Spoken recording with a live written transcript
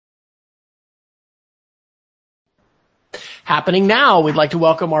Happening now, we'd like to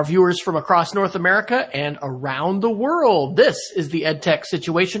welcome our viewers from across North America and around the world. This is the EdTech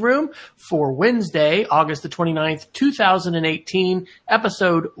Situation Room for Wednesday, August the 29th, 2018,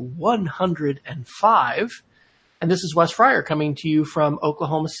 episode 105. And this is Wes Fryer coming to you from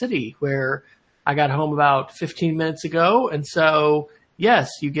Oklahoma City, where I got home about 15 minutes ago. And so,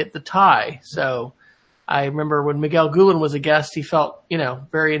 yes, you get the tie. So I remember when Miguel Gulen was a guest, he felt,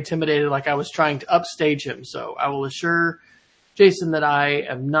 very intimidated, like I was trying to upstage him. So I will assure Jason that I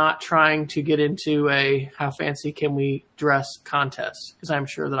am not trying to get into a how fancy can we dress contest, because I'm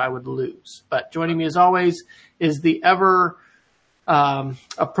sure that I would lose. But joining me as always is the ever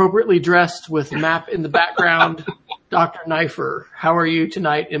appropriately dressed with map in the background, Dr. Neifer. How are you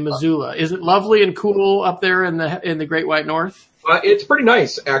tonight in Missoula? Is it lovely and cool up there in the Great White North? It's pretty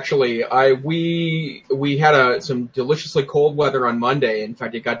nice, actually. We had some deliciously cold weather on Monday. In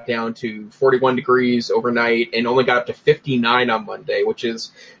fact, it got down to 41 degrees overnight and only got up to 59 on Monday, which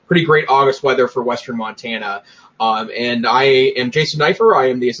is pretty great August weather for Western Montana. And I am Jason Neifer. I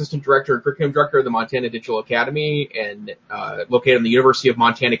am the Assistant Director and Curriculum Director of the Montana Digital Academy, and located on the University of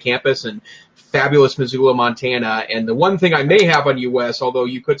Montana campus in fabulous Missoula, Montana. And the one thing I may have on US, although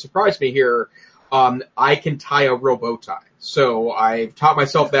you could surprise me here, I can tie a real bow tie. So I've taught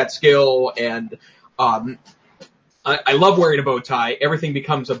myself that skill, and I love wearing a bow tie. Everything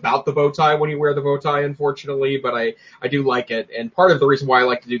becomes about the bow tie when you wear the bow tie, unfortunately, but I do like it. And part of the reason why I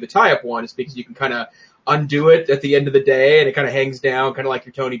like to do the tie-up one is because you can kind of undo it at the end of the day, and it kind of hangs down, kind of like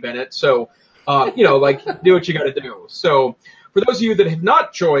your Tony Bennett. So, do what you got to do. So for those of you that have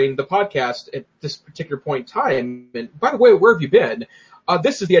not joined the podcast at this particular point in time, and by the way, where have you been?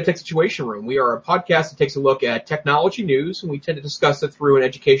 This is the EdTech Situation Room. We are a podcast that takes a look at technology news, and we tend to discuss it through an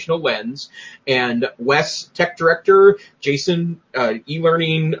educational lens. And Wes, Tech Director, Jason,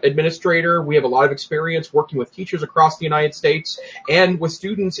 e-learning administrator. We have a lot of experience working with teachers across the United States and with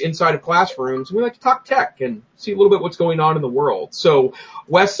students inside of classrooms. We like to talk tech and see a little bit what's going on in the world. So,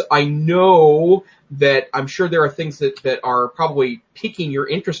 Wes, I know that I'm sure there are things that are probably piquing your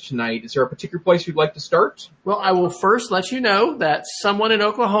interest tonight. Is there a particular place you'd like to start? Well, I will first let you know that someone in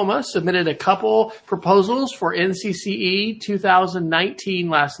Oklahoma submitted a couple proposals for NCCE 2019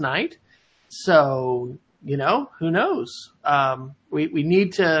 last night. So, who knows? We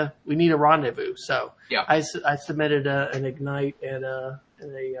need a rendezvous. So yeah. I submitted an Ignite and a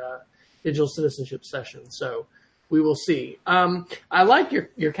digital citizenship session. So we will see. I like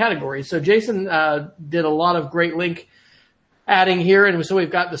your category. So Jason did a lot of great link adding here. And so we've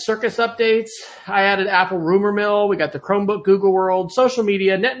got the circus updates. I added Apple Rumor Mill. We got the Chromebook Google World, social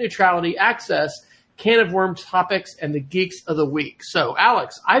media, net neutrality, access, can of worms topics, and the geeks of the week. So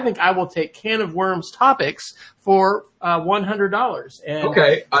Alex, I think I will take can of worms topics for $100.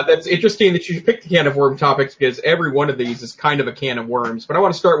 Okay, that's interesting that you picked the can of worm topics, because every one of these is kind of a can of worms. But I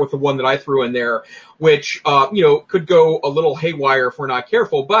want to start with the one that I threw in there, which could go a little haywire if we're not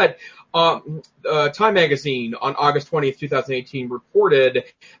careful. But Time Magazine on August 20th, 2018 reported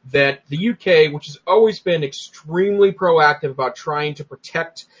that the UK, which has always been extremely proactive about trying to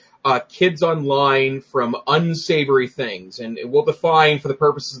protect kids online from unsavory things, and we'll define, for the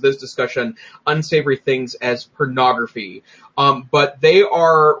purposes of this discussion, unsavory things as pornography. But they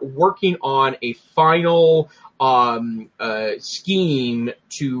are working on a final scheme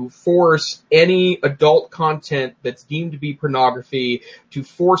to force any adult content that's deemed to be pornography to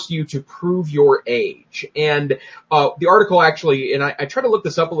force you to prove your age. And the article actually, and I tried to look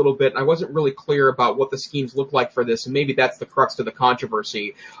this up a little bit, and I wasn't really clear about what the schemes look like for this, and maybe that's the crux of the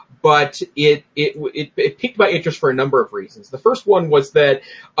controversy. But it piqued my interest for a number of reasons. The first one was that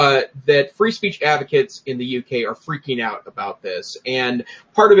free speech advocates in the UK are freaking out about this, and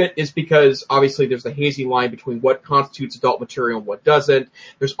part of it is because obviously there's a hazy line between what constitutes adult material and what doesn't.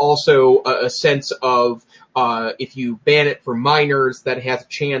 There's also a sense of if you ban it for minors, that has a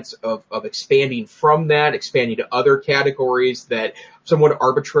chance of expanding from that, expanding to other categories that somewhat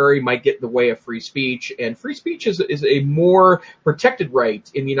arbitrary might get in the way of free speech. And free speech is a more protected right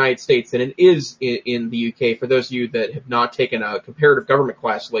in the United States than it is in the UK. For those of you that have not taken a comparative government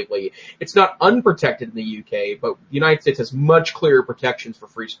class lately, it's not unprotected in the UK, but the United States has much clearer protections for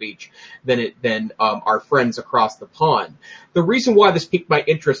free speech than our friends across the pond. The reason why this piqued my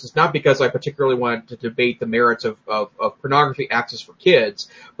interest is not because I particularly wanted to debate the merits of pornography access for kids,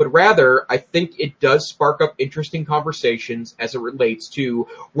 but rather I think it does spark up interesting conversations as it relates relates to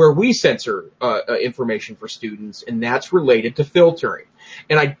where we censor information for students, and that's related to filtering.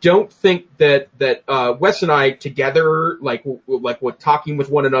 And I don't think that Wes and I together, like what talking with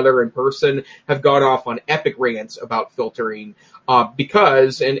one another in person, have gone off on epic rants about filtering,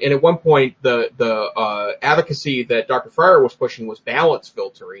 because at one point the advocacy that Dr. Fryer was pushing was balance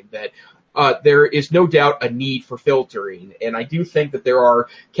filtering, that there is no doubt a need for filtering. And I do think that there are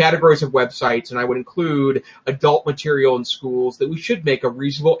categories of websites, and I would include adult material in schools, that we should make a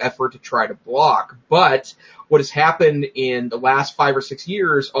reasonable effort to try to block. But what has happened in the last 5 or 6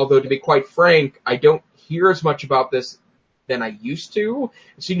 years, although to be quite frank, I don't hear as much about this than I used to.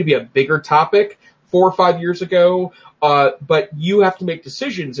 It seemed to be a bigger topic 4 or 5 years ago. But you have to make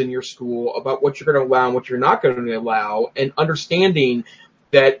decisions in your school about what you're going to allow and what you're not going to allow, and understanding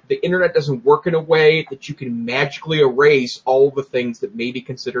that the internet doesn't work in a way that you can magically erase all the things that may be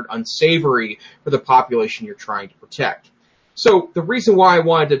considered unsavory for the population you're trying to protect. So the reason why I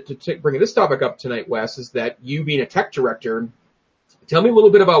wanted to bring this topic up tonight, Wes, is that you being a tech director, tell me a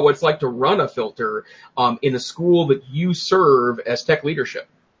little bit about what it's like to run a filter in the school that you serve as tech leadership.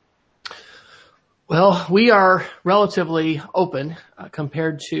 Well, we are relatively open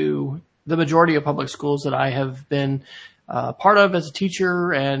compared to the majority of public schools that I have been part of as a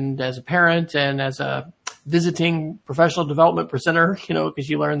teacher and as a parent and as a visiting professional development presenter, because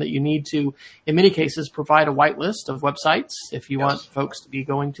you learn that you need to, in many cases, provide a whitelist of websites if you want folks to be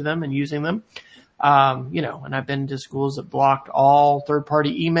going to them and using them. And I've been to schools that blocked all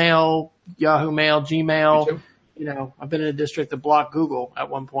third-party email, Yahoo Mail, Gmail. I've been in a district that blocked Google at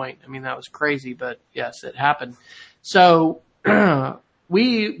one point. I mean, that was crazy, but yes, it happened. So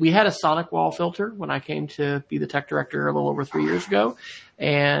we had a sonic wall filter when I came to be the tech director a little over 3 years ago.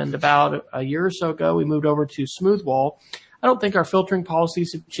 And about a year or so ago, we moved over to smooth wall. I don't think our filtering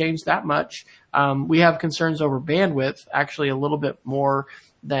policies have changed that much. We have concerns over bandwidth, actually a little bit more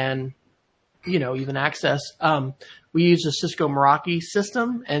than, even access. We use a Cisco Meraki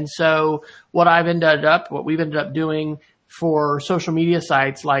system. And so what we've ended up doing for social media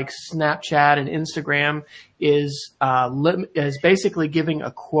sites like Snapchat and Instagram is basically giving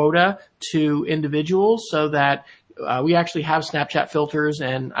a quota to individuals so that we actually have Snapchat filters,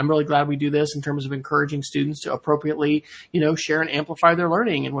 and I'm really glad we do this in terms of encouraging students to appropriately, share and amplify their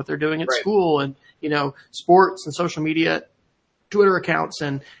learning and what they're doing at school, and, sports and social media, Twitter accounts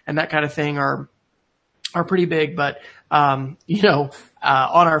and that kind of thing are pretty big. But, on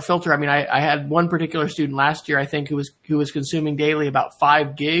our filter, I mean, I had one particular student last year, I think, who was consuming daily about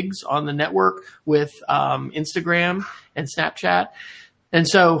 5 gigs on the network with Instagram and Snapchat. And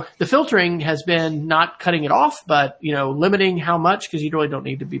so the filtering has been not cutting it off, but, limiting how much, because you really don't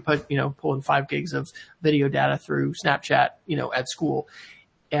need to be pulling 5 gigs of video data through Snapchat, at school.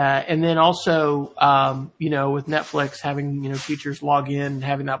 And then also, with Netflix, having, teachers log in,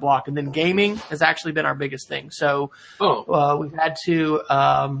 having that block. And then gaming has actually been our biggest thing. So we've had to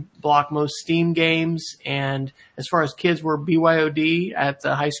block most Steam games. And as far as kids, we're BYOD at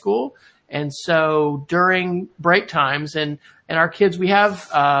the high school. And so during break times and our kids, we have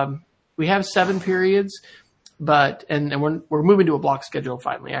 7 periods, and we're moving to a block schedule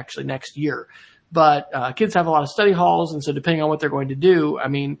finally, actually next year. But kids have a lot of study halls, and so depending on what they're going to do, I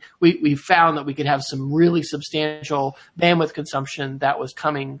mean, we found that we could have some really substantial bandwidth consumption that was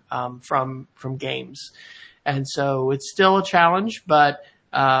coming from games. And so it's still a challenge, but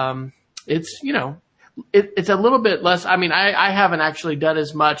it's it's a little bit less. I mean, I haven't actually done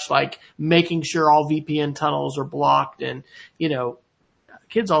as much, like making sure all VPN tunnels are blocked, and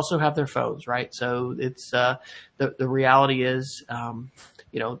kids also have their phones, right? So it's the reality is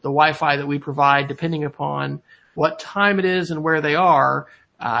the Wi-Fi that we provide, depending upon what time it is and where they are,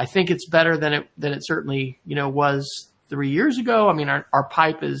 I think it's better than it certainly, was 3 years ago. I mean, our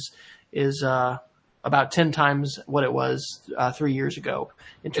pipe is about 10 times what it was 3 years ago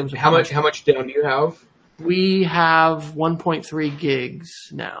in terms of how much down do you have? We have 1.3 gigs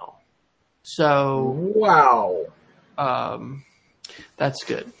now. So wow. That's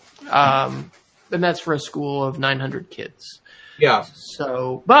good. And that's for a school of 900 kids. Yeah.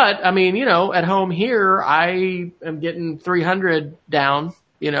 So, but I mean, at home here, I am getting 300 down,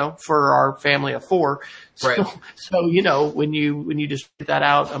 for our family of 4. So, right. So, when you just get that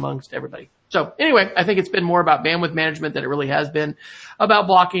out amongst everybody. So anyway, I think it's been more about bandwidth management than it really has been about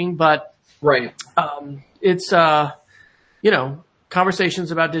blocking, but right. It's,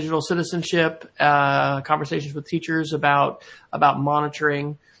 conversations about digital citizenship, conversations with teachers about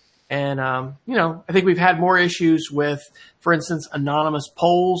monitoring. And, I think we've had more issues with, for instance, anonymous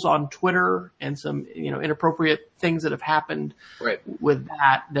polls on Twitter and some, inappropriate things that have happened right. with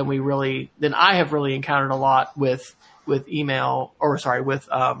that than I have really encountered a lot with, email, or sorry, with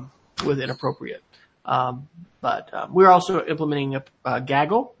inappropriate. But we're also implementing a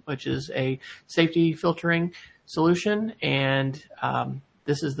Gaggle, which is a safety filtering solution, and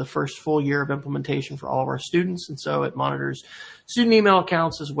this is the first full year of implementation for all of our students, and so it monitors student email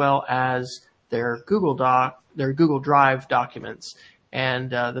accounts as well as their Google Drive documents. And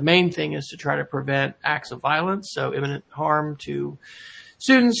the main thing is to try to prevent acts of violence, so imminent harm to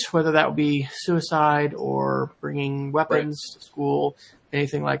students, whether that would be suicide or bringing weapons to school,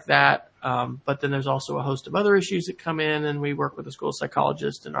 anything like that. But then there's also a host of other issues that come in, and we work with the school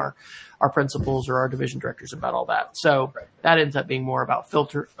psychologist and our principals or our division directors about all that. So that ends up being more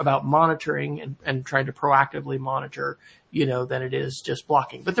about monitoring and trying to proactively monitor, than it is just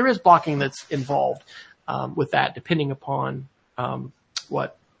blocking. But there is blocking that's involved with that, depending upon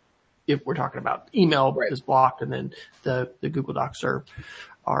if we're talking about email is blocked, and then the Google Docs are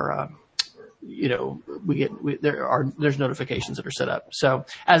there's notifications that are set up. So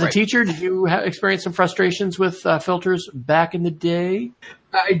as a teacher, did you experience some frustrations with filters back in the day?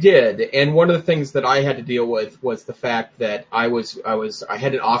 I did. And one of the things that I had to deal with was the fact that I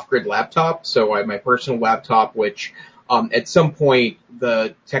had an off-grid laptop. So my personal laptop, which, at some point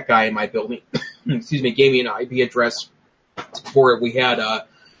the tech guy in my building, gave me an IP address for it. We had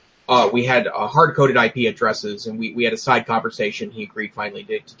hard-coded IP addresses, and we had a side conversation. He agreed finally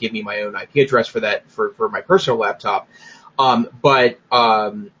to give me my own IP address for that, for my personal laptop. But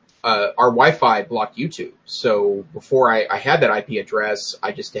our Wi-Fi blocked YouTube. So before I had that IP address,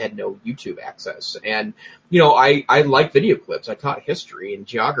 I just had no YouTube access. And, I like video clips. I taught history and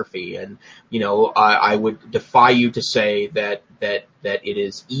geography, and, I would defy you to say that it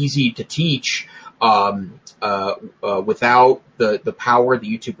is easy to teach without the power that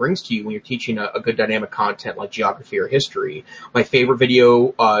YouTube brings to you when you're teaching a good dynamic content like geography or history. My favorite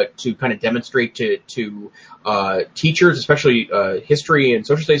video to kind of demonstrate to teachers, especially history and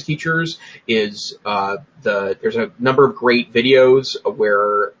social studies teachers, is there's a number of great videos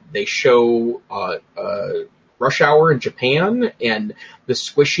where they show rush hour in Japan and the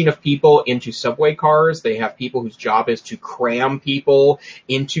squishing of people into subway cars. They have people whose job is to cram people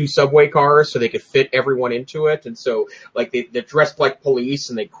into subway cars so they could fit everyone into it. And so, they're dressed like police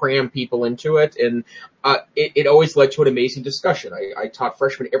and they cram people into it. And it always led to an amazing discussion. I taught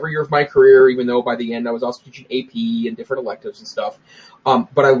freshmen every year of my career, even though by the end I was also teaching AP and different electives and stuff.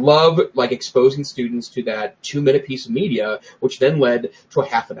 But I love exposing students to that 2-minute piece of media, which then led to a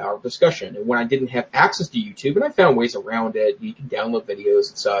half an hour of discussion. And when I didn't have access to YouTube, and I found ways around it, you can download videos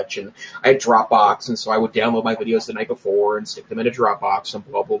and such, and I had Dropbox, and so I would download my videos the night before and stick them in a Dropbox and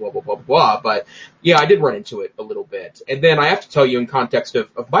blah, blah, blah, blah, blah, blah. But yeah, I did run into it a little bit. And then I have to tell you, in context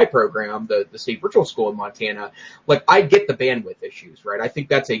of my program, the State Virtual School in Montana, I get the bandwidth issues, right? I think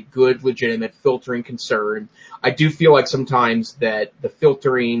that's a good, legitimate filtering concern. I do feel like sometimes that the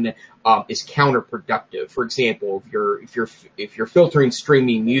filtering is counterproductive. For example, if you're filtering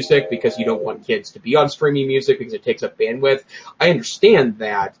streaming music because you don't want kids to be on streaming music because it takes up bandwidth, I understand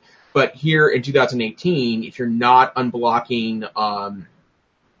that. But here in 2018, if you're not unblocking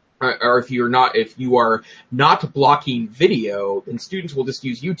or if you are not blocking video, then students will just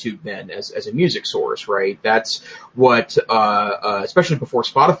use YouTube then as a music source, right? That's what, especially before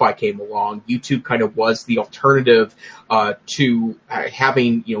Spotify came along, YouTube kind of was the alternative, to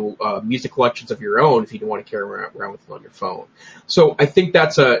having, music collections of your own if you don't want to carry around with it on your phone. So I think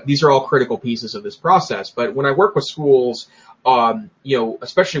these are all critical pieces of this process. But when I work with schools,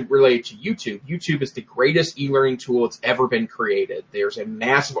 especially related to YouTube. YouTube is the greatest e-learning tool that's ever been created. There's a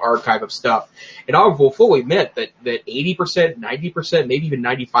massive archive of stuff. And I will fully admit that 80%, 90%, maybe even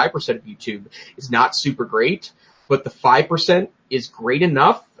 95% of YouTube is not super great, but the 5% is great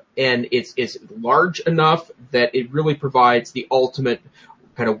enough, and it's large enough that it really provides the ultimate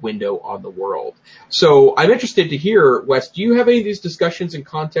kind of window on the world. So I'm interested to hear, Wes, do you have any of these discussions in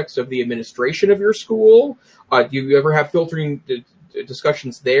context of the administration of your school? Do you ever have filtering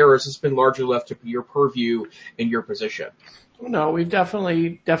discussions there, or has this been largely left to your purview in your position? No, we've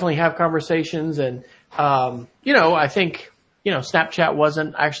definitely have conversations, and I think Snapchat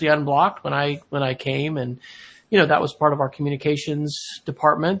wasn't actually unblocked when I came, and that was part of our communications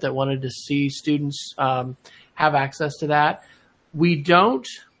department that wanted to see students have access to that. We do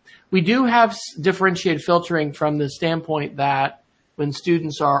have differentiated filtering from the standpoint that when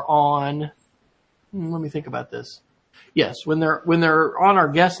students are on, let me think about this. Yes, when they're on our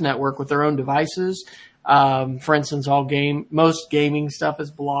guest network with their own devices, for instance, most gaming stuff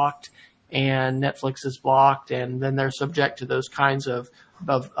is blocked and Netflix is blocked, and then they're subject to those kinds of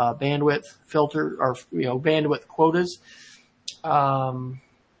bandwidth filter or bandwidth quotas.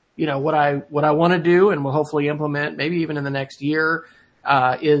 what I want to do and will hopefully implement maybe even in the next year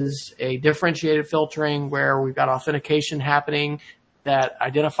is a differentiated filtering where we've got authentication happening that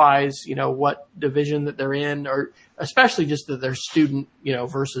identifies, what division that they're in, or especially just that they're student,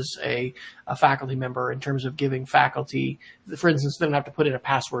 versus a faculty member in terms of giving faculty, for instance, they don't have to put in a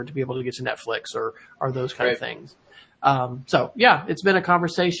password to be able to get to Netflix or those kind of things. So yeah, it's been a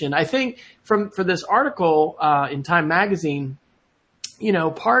conversation. I think for this article in Time Magazine,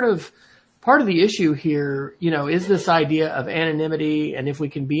 part of the issue here, is this idea of anonymity and if we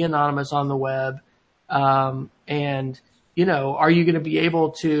can be anonymous on the web, and are you going to be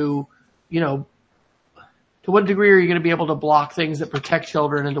able to what degree are you going to be able to block things that protect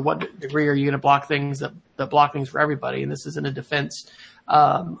children, and to what degree are you going to block things that block things for everybody? And this isn't a defense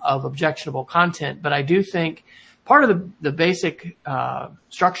of objectionable content, but I do think part of the basic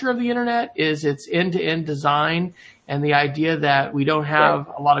structure of the internet is its end-to-end design and the idea that we don't have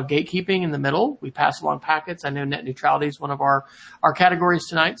a lot of gatekeeping in the middle. We pass along packets. I know net neutrality is one of our categories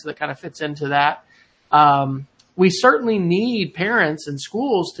tonight, so that kind of fits into that. We certainly need parents and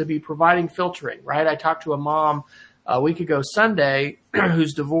schools to be providing filtering, right? I talked to a mom a week ago Sunday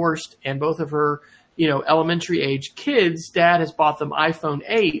who's divorced, and both of her, elementary age kids, dad has bought them iPhone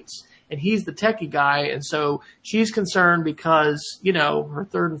 8s, and he's the techie guy. And so she's concerned because, her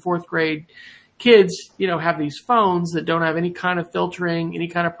third and fourth grade kids, have these phones that don't have any kind of filtering, any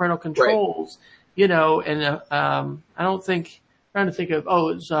kind of parental controls, and I don't think, trying to think of, it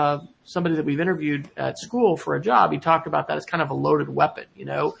was somebody that we've interviewed at school for a job. He talked about that as kind of a loaded weapon,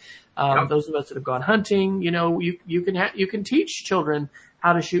 Those of us that have gone hunting, you can teach children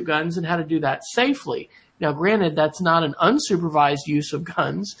how to shoot guns and how to do that safely. Now, granted, that's not an unsupervised use of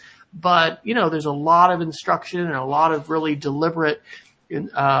guns, but, there's a lot of instruction and a lot of really deliberate,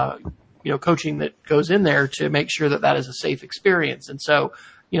 coaching that goes in there to make sure that is a safe experience. And so,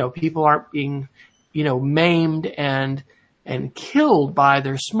 people aren't being, maimed and killed by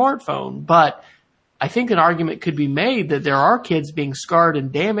their smartphone. But I think an argument could be made that there are kids being scarred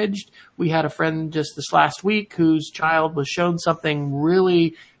and damaged. We had a friend just this last week whose child was shown something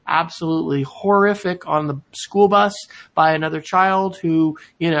really absolutely horrific on the school bus by another child who,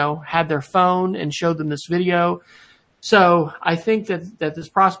 had their phone and showed them this video. So I think that this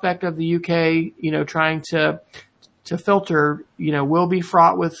prospect of the UK, trying to filter, will be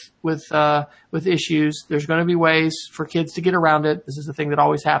fraught with issues. There's going to be ways for kids to get around it. This is the thing that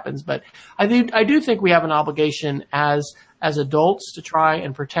always happens. But I do think we have an obligation as adults to try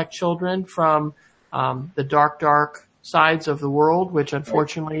and protect children from the dark sides of the world, which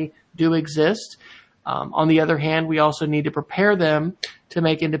unfortunately do exist. On the other hand, we also need to prepare them to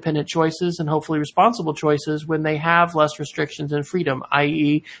make independent choices and hopefully responsible choices when they have less restrictions and freedom,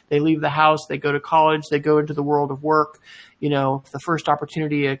 i.e. they leave the house, they go to college, they go into the world of work. The first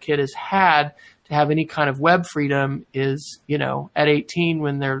opportunity a kid has had to have any kind of web freedom is, at 18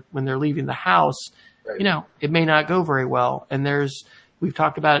 when they're leaving the house, it may not go very well. And we've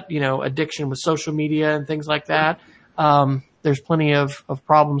talked about, addiction with social media and things like that. There's plenty of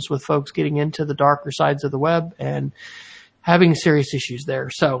problems with folks getting into the darker sides of the web and having serious issues there.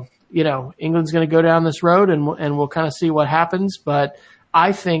 So, England's going to go down this road and we'll kind of see what happens. But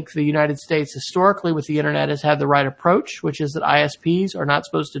I think the United States historically with the internet has had the right approach, which is that ISPs are not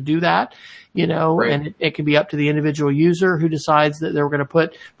supposed to do that, and it can be up to the individual user who decides that they're going to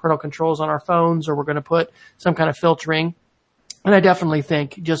put parental controls on our phones or we're going to put some kind of filtering. And I definitely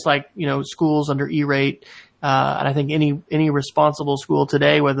think just like, schools under E-rate, and I think any responsible school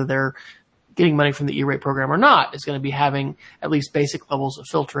today, whether they're getting money from the E-rate program or not, is going to be having at least basic levels of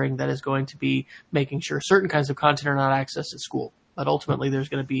filtering that is going to be making sure certain kinds of content are not accessed at school. But ultimately, there's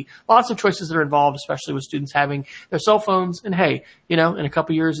going to be lots of choices that are involved, especially with students having their cell phones. And hey, in a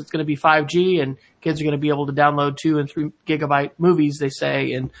couple of years, it's going to be 5G and kids are going to be able to download 2 and 3 gigabyte movies, they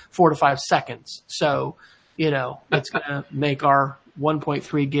say, in 4 to 5 seconds. So, that's going to make our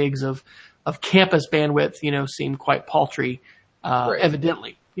 1.3 gigs of campus bandwidth, seem quite paltry,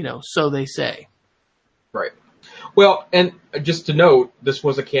 evidently, so they say. Right. Well, and just to note, this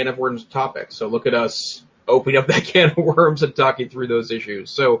was a can of worms topic. So look at us opening up that can of worms and talking through those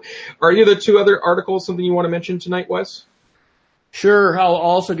issues. So are either 2 other articles something you want to mention tonight, Wes? Sure. I'll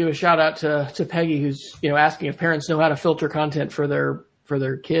also give a shout out to Peggy, who's, asking if parents know how to filter content for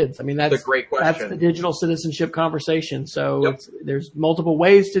their kids. I mean, that's a great question. That's the digital citizenship conversation. So there's multiple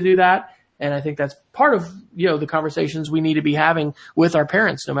ways to do that. And I think that's part of, the conversations we need to be having with our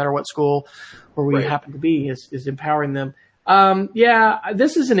parents, no matter what school where we happen to be, is empowering them.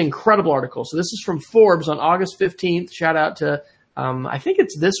 This is an incredible article. So this is from Forbes on August 15th. Shout out to, I think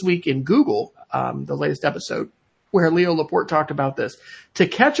it's This Week in Google, the latest episode. where Leo Laporte talked about this. To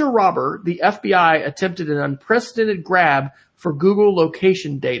catch a robber, the FBI attempted an unprecedented grab for Google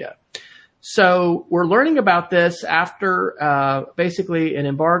location data. So we're learning about this after basically an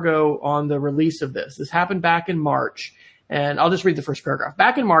embargo on the release of this. This happened back in March, and I'll just read the first paragraph.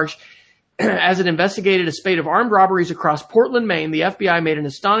 Back in March, as it investigated a spate of armed robberies across Portland, Maine, the FBI made an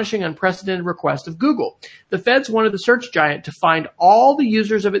astonishing, unprecedented request of Google. The feds wanted the search giant to find all the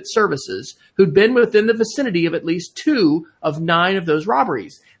users of its services who'd been within the vicinity of at least 2 of 9 of those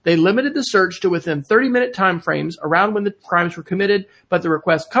robberies. They limited the search to within 30-minute time frames around when the crimes were committed, but the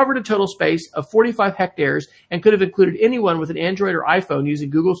request covered a total space of 45 hectares and could have included anyone with an Android or iPhone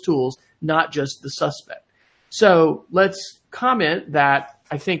using Google's tools, not just the suspect. So let's comment that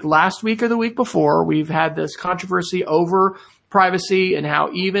I think last week or the week before, we've had this controversy over privacy and how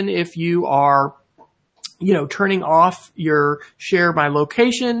even if you are, turning off your share by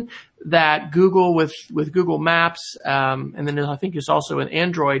location, that Google with Google Maps, and then I think it's also an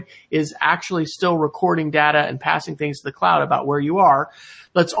Android, is actually still recording data and passing things to the cloud about where you are.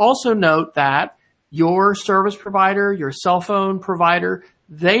 Let's also note that your service provider, your cell phone provider,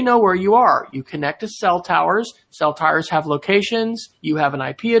 they know where you are. You connect to cell towers. Cell towers have locations. You have an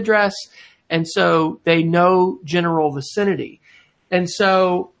IP address. And so they know general vicinity. And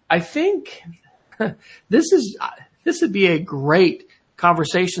so I think this would be a great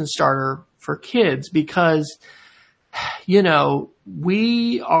conversation starter for kids because,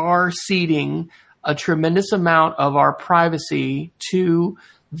 we are ceding a tremendous amount of our privacy to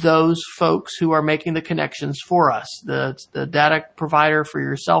those folks who are making the connections for us, the data provider for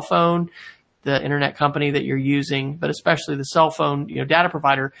your cell phone, the internet company that you're using, but especially the cell phone, data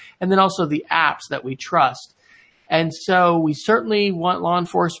provider, and then also the apps that we trust. And so we certainly want law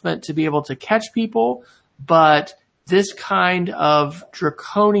enforcement to be able to catch people, but this kind of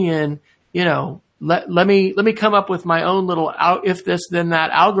draconian, let me come up with my own little if this then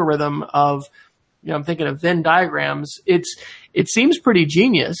that algorithm of, I'm thinking of Venn diagrams. It seems pretty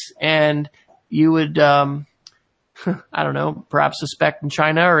genius, and you would, I don't know, perhaps suspect in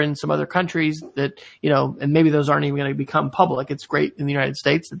China or in some other countries that, and maybe those aren't even going to become public. It's great in the United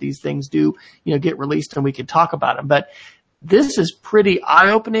States that these things do, get released and we can talk about them. But this is pretty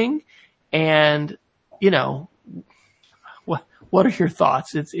eye-opening, and, what are your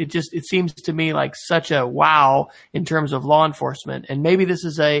thoughts? It seems to me like such a wow in terms of law enforcement, and maybe this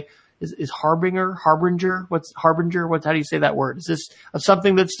is is harbinger? How do you say that word? Is this of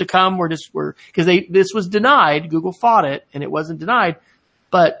something that's to come? This was denied. Google fought it and it wasn't denied,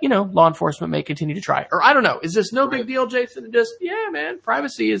 but law enforcement may continue to try. Or I don't know. Is this no big deal, Jason? Man,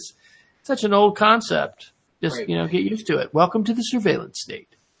 privacy is such an old concept. Get used to it. Welcome to the surveillance state.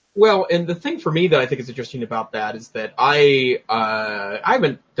 Well, and the thing for me that I think is interesting about that is that I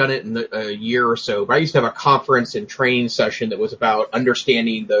haven't done it in a year or so, but I used to have a conference and training session that was about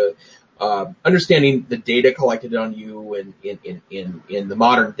understanding the data collected on you in the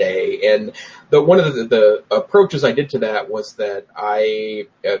modern day. And one of the approaches I did to that was that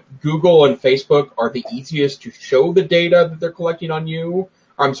Google and Facebook are the easiest to show the data that they're collecting on you.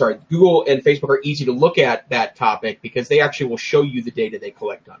 I'm sorry, Google and Facebook are easy to look at that topic because they actually will show you the data they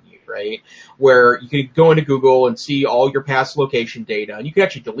collect on you, right? Where you can go into Google and see all your past location data, and you can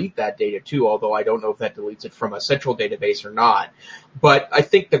actually delete that data too, although I don't know if that deletes it from a central database or not. But I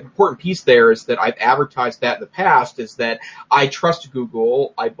think the important piece there is that I've advertised that in the past is that I trust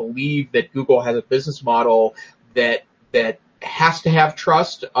Google. I believe that Google has a business model that has to have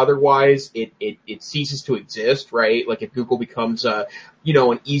trust, otherwise it ceases to exist, right? Like if Google becomes an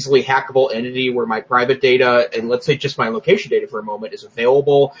easily hackable entity where my private data, and let's say just my location data for a moment, is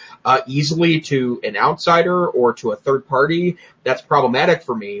available easily to an outsider or to a third party, that's problematic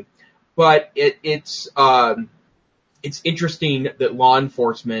for me. But it's interesting that law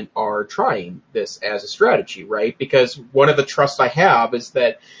enforcement are trying this as a strategy, right? Because one of the trusts I have is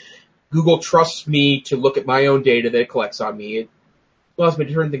that Google trusts me to look at my own data that it collects on me. It allows me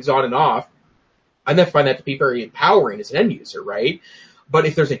to turn things on and off. I then find that to be very empowering as an end user, right? But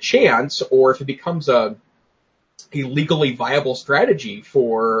if there's a chance, or if it becomes a legally viable strategy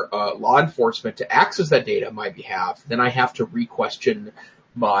for law enforcement to access that data on my behalf, then I have to re-question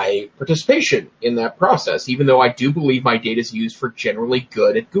my participation in that process, even though I do believe my data is used for generally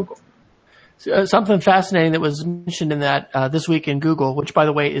good at Google. Something fascinating that was mentioned in that This Week in Google, which, by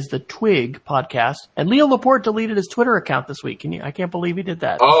the way, is the Twig podcast. And Leo Laporte deleted his Twitter account this week. I can't believe he did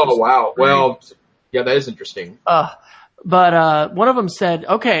that. Oh, wow. Great. Well, yeah, that is interesting. But one of them said,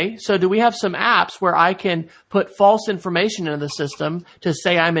 okay, so do we have some apps where I can put false information into the system to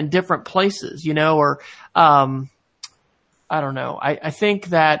say I'm in different places, or I don't know. I think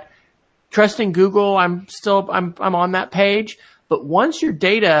that trusting Google, I'm on that page. But once your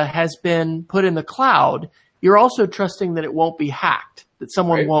data has been put in the cloud, you're also trusting that it won't be hacked, that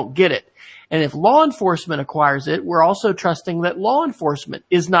someone won't get it. And if law enforcement acquires it, we're also trusting that law enforcement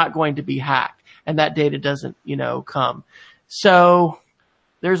is not going to be hacked and that data doesn't, come. So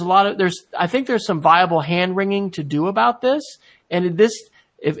I think there's some viable hand wringing to do about this. And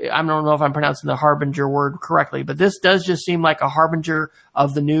I don't know if I'm pronouncing the harbinger word correctly, but this does just seem like a harbinger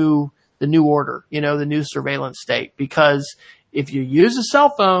of the new order, the new surveillance state. Because if you use a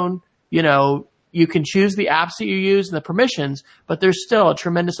cell phone, you can choose the apps that you use and the permissions, but there's still a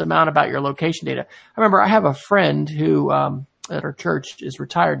tremendous amount about your location data. I remember I have a friend who, at our church is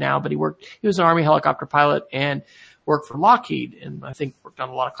retired now, but he was an Army helicopter pilot and worked for Lockheed and I think worked on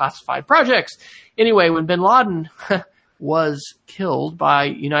a lot of classified projects. Anyway, when bin Laden was killed by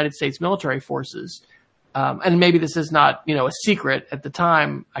United States military forces, and maybe this is not, a secret at the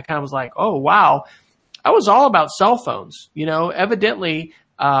time, I kind of was like, oh, wow. I was all about cell phones, evidently,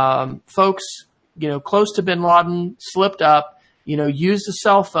 folks, close to bin Laden slipped up, used a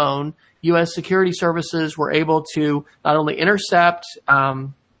cell phone. U.S. security services were able to not only intercept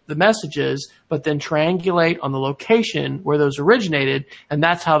the messages, but then triangulate on the location where those originated. And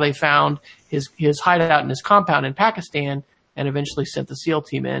that's how they found his hideout in his compound in Pakistan and eventually sent the SEAL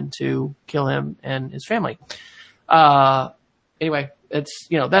team in to kill him and his family. Anyway,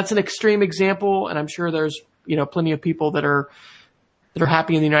 that's an extreme example. And I'm sure there's, plenty of people that are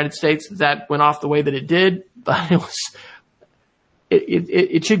happy in the United States that went off the way that it did, but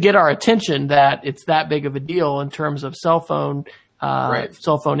it should get our attention that it's that big of a deal in terms of cell phone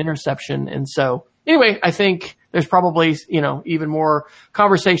interception. And so anyway, I think there's probably, even more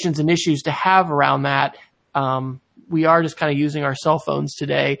conversations and issues to have around that. We are just kind of using our cell phones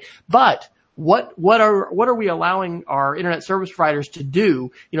today, but what are we allowing our internet service providers to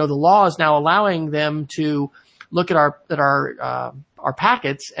do? The law is now allowing them to look at our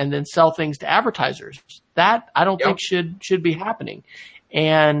packets and then sell things to advertisers. That I don't think should be happening.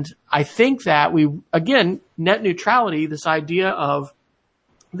 And I think that net neutrality, this idea of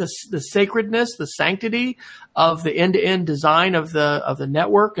the sacredness, the sanctity of the end-to-end design of the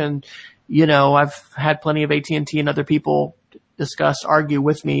network. And, I've had plenty of AT&T and other people argue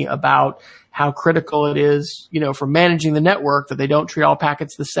with me about how critical it is, for managing the network, that they don't treat all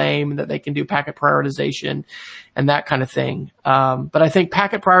packets the same and that they can do packet prioritization and that kind of thing. But I think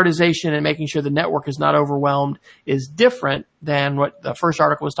packet prioritization and making sure the network is not overwhelmed is different than what the first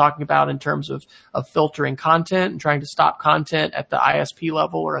article was talking about in terms of filtering content and trying to stop content at the ISP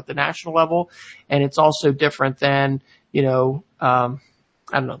level or at the national level. And it's also different than,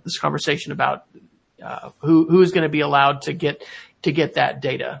 this conversation about who's going to be allowed to get that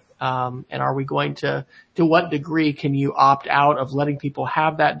data. And are we going to what degree can you opt out of letting people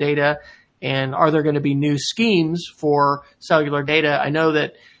have that data? And are there going to be new schemes for cellular data? I know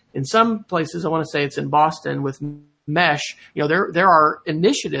that in some places, I want to say it's in Boston with Mesh, there are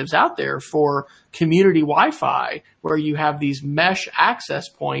initiatives out there for community Wi-Fi where you have these mesh access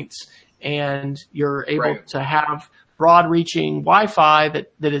points and you're able to have broad reaching Wi-Fi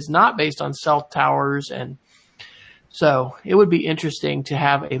that is not based on cell towers. And so it would be interesting to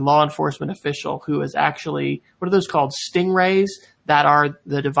have a law enforcement official who is actually, what are those called? Stingrays, that are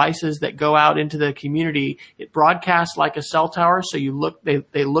the devices that go out into the community. It broadcasts like a cell tower. So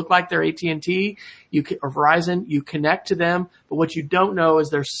they look like they're AT&T or Verizon. You connect to them, but what you don't know is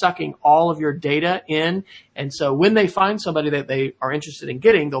they're sucking all of your data in. And so when they find somebody that they are interested in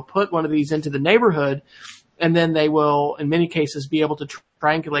getting, they'll put one of these into the neighborhood. And then they will, in many cases, be able to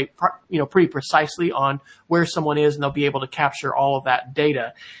triangulate, pretty precisely on where someone is, and they'll be able to capture all of that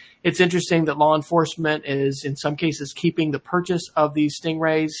data. It's interesting that law enforcement is, in some cases, keeping the purchase of these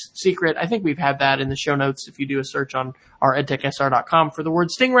Stingrays secret. I think we've had that in the show notes. If you do a search on our edtechsr.com for the word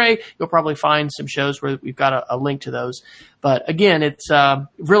Stingray, you'll probably find some shows where we've got a link to those. But again, it's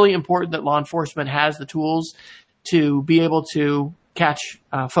really important that law enforcement has the tools to be able to catch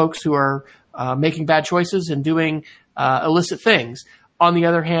folks who are making bad choices and doing illicit things. On the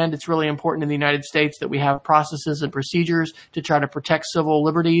other hand, it's really important in the United States that we have processes and procedures to try to protect civil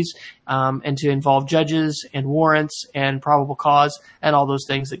liberties and to involve judges and warrants and probable cause and all those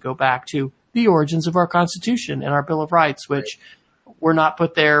things that go back to the origins of our Constitution and our Bill of Rights, which were not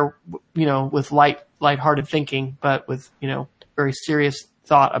put there, with lighthearted thinking, but with, very serious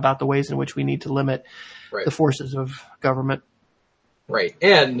thought about the ways in which we need to limit the forces of government. Right.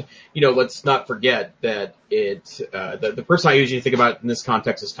 And, let's not forget that the person I usually think about in this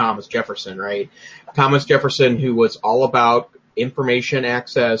context is Thomas Jefferson, right? Thomas Jefferson, who was all about information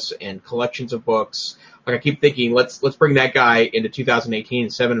access and collections of books. Like I keep thinking, let's bring that guy into 2018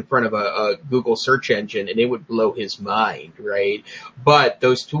 and set him in front of a Google search engine, and it would blow his mind, right? But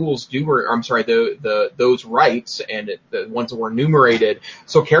those tools those rights and the ones that were enumerated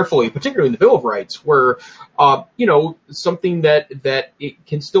so carefully, particularly in the Bill of Rights, were, something that it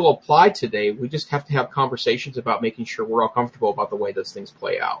can still apply today. We just have to have conversations about making sure we're all comfortable about the way those things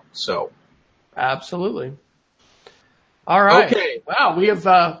play out. So, absolutely. All right. Okay. Wow,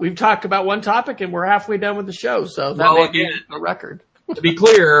 we've talked about one topic and we're halfway done with the show, so that may be a record. To be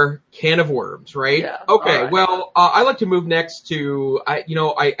clear, can of worms, right? Yeah. Okay. Right. Well, I'd like to move next to,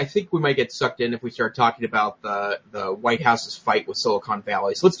 I think we might get sucked in if we start talking about the White House's fight with Silicon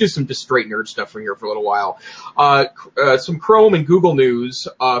Valley. So let's do some just straight nerd stuff for here for a little while. Some Chrome and Google news.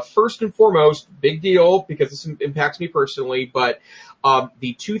 First and foremost, big deal because this impacts me personally, but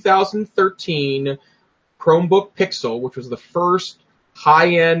the 2013 Chromebook Pixel, which was the first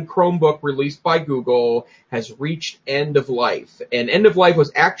high-end Chromebook released by Google, has reached end of life. And end of life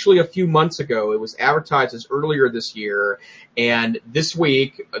was actually a few months ago. It was advertised as earlier this year. And this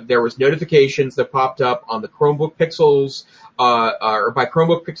week, there was notifications that popped up on the Chromebook Pixels, or by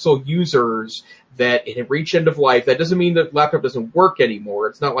Chromebook Pixel users that it had reached end of life. That doesn't mean the laptop doesn't work anymore.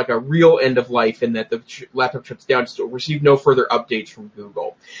 It's not like a real end of life in that the laptop shuts down. Just receive no further updates from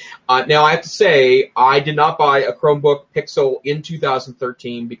Google. Now, I have to say, I did not buy a Chromebook Pixel in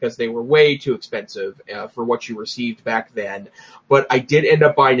 2013 because they were way too expensive for what you received back then. But I did end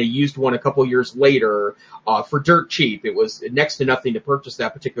up buying a used one a couple years later for dirt cheap. It was next to nothing to purchase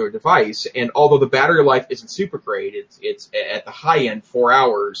that particular device. And although the battery life isn't super great, it's at the high end 4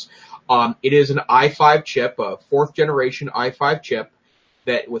 hours. It is an i5 chip, a 4th generation i5 chip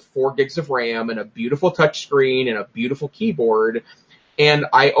that with 4 gigs of RAM and a beautiful touchscreen and a beautiful keyboard. And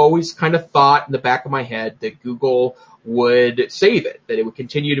I always kind of thought in the back of my head that Google would save it, that it would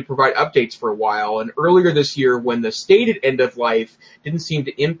continue to provide updates for a while. And earlier this year, when the stated end of life didn't seem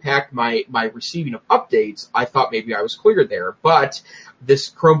to impact my receiving of updates, I thought maybe I was clear there. But this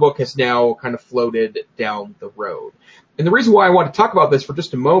Chromebook has now kind of floated down the road. And the reason why I want to talk about this for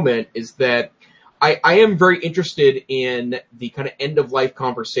just a moment is that I am very interested in the kind of end-of-life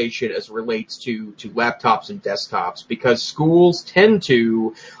conversation as it relates to laptops and desktops, because schools tend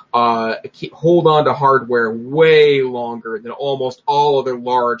to hold on to hardware way longer than almost all other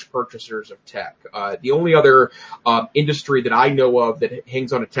large purchasers of tech. The only other industry that I know of that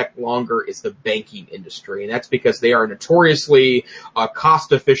hangs on to tech longer is the banking industry, and that's because they are notoriously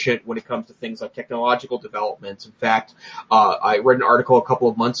cost efficient when it comes to things like technological developments. In fact, I read an article a couple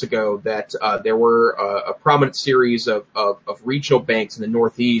of months ago that there were a prominent series of regional banks in the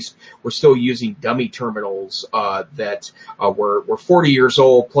Northeast were still using dummy terminals that were 40 years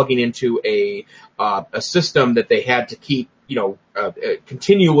old, plugging into a system that they had to keep,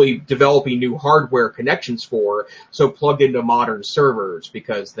 continually developing new hardware connections for, so plugged into modern servers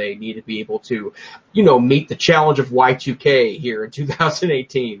because they need to be able to, meet the challenge of Y2K here in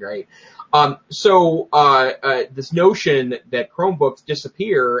 2018, right? This notion that Chromebooks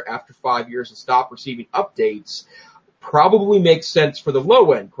disappear after 5 years and stop receiving updates probably makes sense for the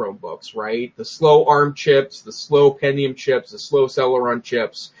low-end Chromebooks, right? The slow ARM chips, the slow Pentium chips, the slow Celeron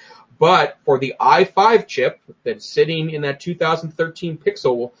chips. But for the i5 chip that's sitting in that 2013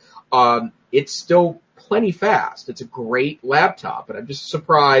 Pixel, it's still plenty fast. It's a great laptop, and I'm just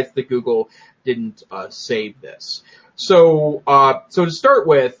surprised that Google didn't save this. So to start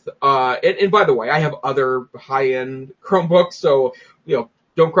with, and by the way, I have other high-end Chromebooks, so,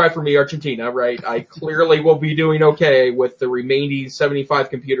 don't cry for me, Argentina, right? I clearly will be doing okay with the remaining 75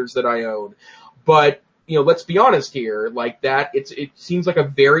 computers that I own. But, let's be honest here, like that, it seems like a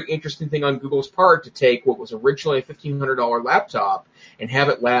very interesting thing on Google's part to take what was originally a $1,500 laptop and have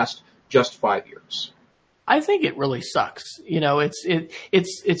it last just 5 years. I think it really sucks.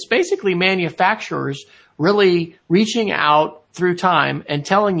 It's basically manufacturers really reaching out through time and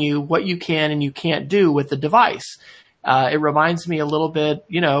telling you what you can and you can't do with the device. It reminds me a little bit,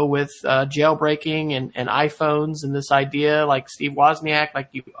 with jailbreaking and iPhones and this idea, like Steve Wozniak, like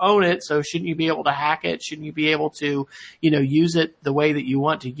you own it, so shouldn't you be able to hack it? Shouldn't you be able to, use it the way that you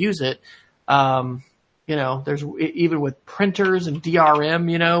want to use it? There's even with printers and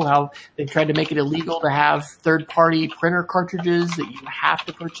DRM, how they tried to make it illegal to have third-party printer cartridges, that you have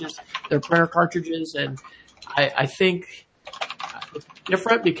to purchase their printer cartridges. And I think it's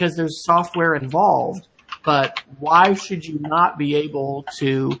different because there's software involved. But why should you not be able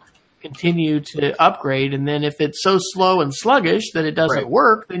to continue to upgrade? And then if it's so slow and sluggish that it doesn't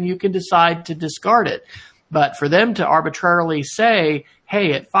work, then you can decide to discard it. But for them to arbitrarily say,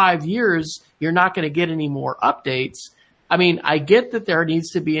 hey, at 5 years, you're not going to get any more updates, I mean, I get that there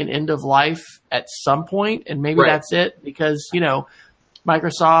needs to be an end of life at some point, and maybe that's it, because,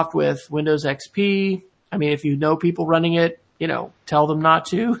 Microsoft with Windows XP, I mean, if you know people running it, tell them not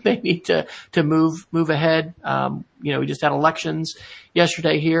to. They need to move ahead. We just had elections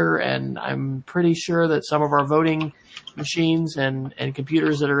yesterday here, and I'm pretty sure that some of our voting machines and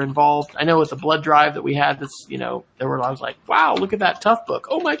computers that are involved, I know with the blood drive that we had, I was like, wow, look at that Toughbook.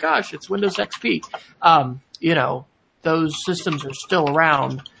 Oh my gosh, it's Windows XP. Those systems are still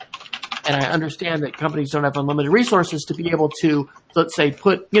around. And I understand that companies don't have unlimited resources to be able to, let's say,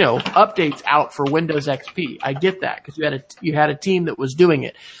 put, updates out for Windows XP. I get that, because you had a team that was doing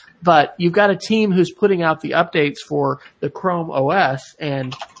it. But you've got a team who's putting out the updates for the Chrome OS,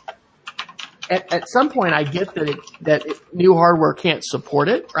 and at some point I get that new hardware can't support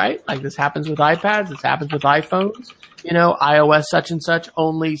it, right? Like this happens with iPads, this happens with iPhones. iOS such and such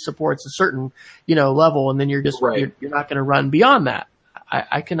only supports a certain, level, and then you're just you're not going to run beyond that.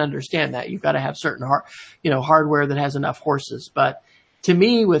 I can understand that. You've got to have certain hardware that has enough horses. But to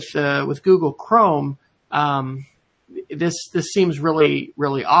me, with Google Chrome, this seems really,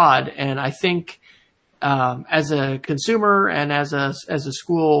 really odd. And I think, as a consumer and as a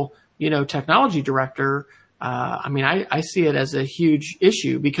school, technology director, I see it as a huge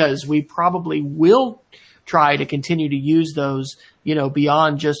issue, because we probably will try to continue to use those,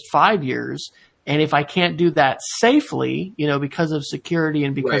 beyond just 5 years. And if I can't do that safely, because of security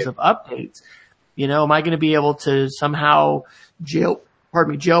and because of updates, am I going to be able to somehow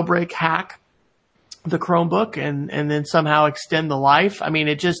jailbreak, hack the Chromebook and then somehow extend the life? I mean,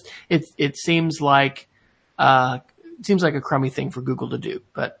 it seems like a crummy thing for Google to do,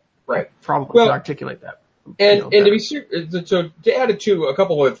 but probably to articulate that. And to add to a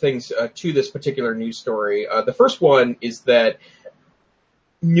couple of things to this particular news story, the first one is that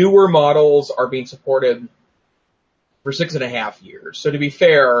newer models are being supported for 6.5 years. So to be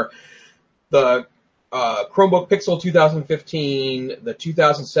fair, the Chromebook Pixel 2015, the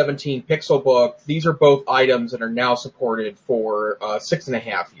 2017 Pixelbook, these are both items that are now supported for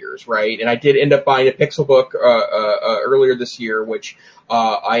 6.5 years, right? And I did end up buying a Pixelbook earlier this year, which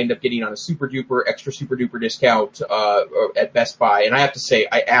I ended up getting on a extra super duper discount at Best Buy. And I have to say,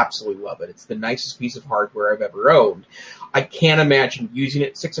 I absolutely love it. It's the nicest piece of hardware I've ever owned. I can't imagine using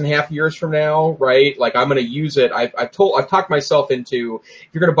it 6.5 years from now, right? Like, I'm going to use it. I've talked myself into, if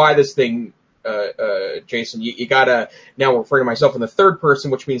you're going to buy this thing, Jason, you gotta, now referring to myself in the third person,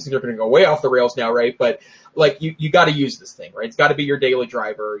 which means things are going to go way off the rails now, right? But like, you gotta use this thing, right? It's gotta be your daily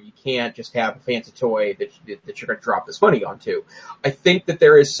driver. You can't just have a fancy toy that you're going to drop this money onto. I think that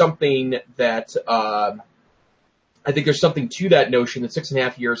there is something that, I think there's something to that notion that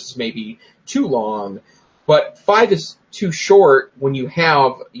 6.5 years is maybe too long, but 5 is too short when you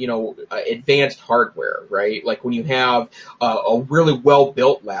have, advanced hardware, right? Like when you have a really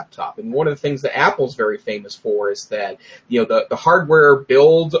well-built laptop. And one of the things that Apple's very famous for is that, the hardware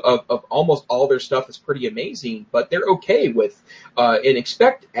build of almost all their stuff is pretty amazing, but they're okay with, and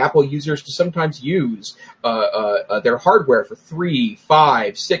expect Apple users to sometimes use their hardware for 3,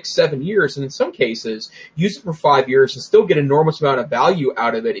 5, 6, 7 years, and in some cases, use it for 5 years and still get an enormous amount of value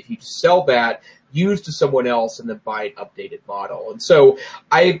out of it if you sell that used to someone else and then buy an updated model. And so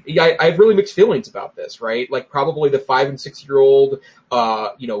I have really mixed feelings about this, right? Like probably the 5 and 6 year old,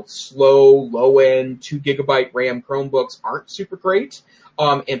 slow, low end, 2 gigabyte RAM Chromebooks aren't super great,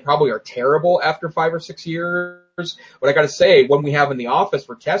 and probably are terrible after 5 or 6 years. But I got to say, when we have in the office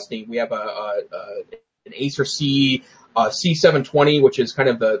for testing, we have an Acer C720, which is kind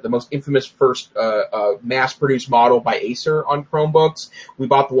of the most infamous first mass-produced model by Acer on Chromebooks. We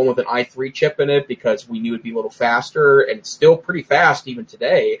bought the one with an i3 chip in it because we knew it'd be a little faster, and it's still pretty fast even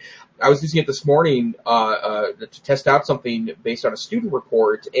today. I was using it this morning to test out something based on a student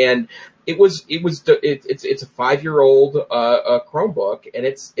report, and it's a 5-year-old Chromebook, and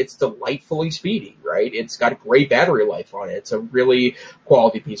it's delightfully speedy, right? It's got a great battery life on it. It's a really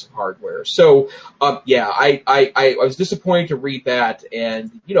quality piece of hardware. So I was disappointed to read that,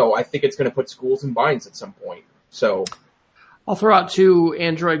 and I think it's going to put schools in binds at some point. So I'll throw out 2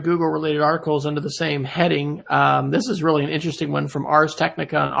 Android Google related articles under the same heading. This is really an interesting one from Ars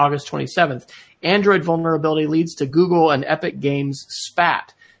Technica on August 27th. Android vulnerability leads to Google and Epic Games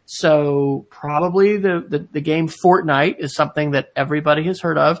spat. So probably the game Fortnite is something that everybody has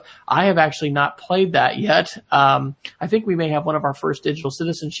heard of. I have actually not played that yet. I think we may have one of our first digital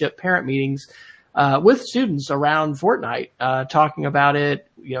citizenship parent meetings with students around Fortnite, talking about it,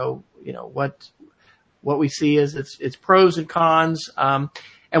 what we see is its pros and cons.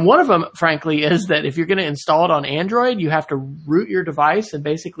 And one of them, frankly, is that if you're going to install it on Android, you have to root your device and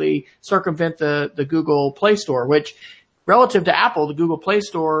basically circumvent the Google Play Store, which relative to Apple, the Google Play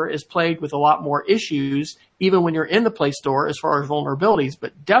Store is plagued with a lot more issues, even when you're in the Play Store as far as vulnerabilities.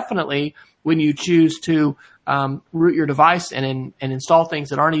 But definitely when you choose to root your device and install things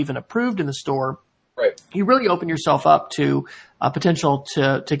that aren't even approved in the store, right, you really open yourself up to potential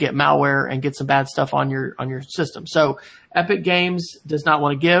to get malware and get some bad stuff on your system. So Epic Games does not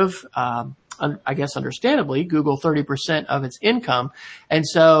want to give, I guess understandably, Google 30% of its income. And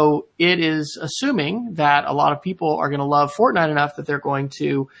so it is assuming that a lot of people are going to love Fortnite enough that they're going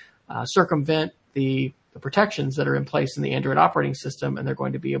to circumvent the protections that are in place in the Android operating system, and they're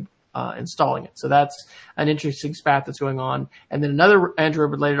going to be installing it. So that's an interesting spat that's going on. And then another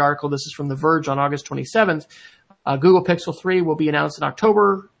Android-related article, this is from The Verge on August 27th. Google Pixel 3 will be announced in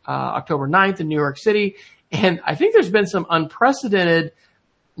October 9th in New York City. And I think there's been some unprecedented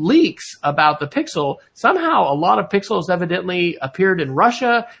leaks about the Pixel. Somehow a lot of Pixels evidently appeared in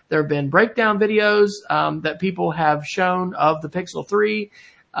Russia. There have been breakdown videos that people have shown of the Pixel 3.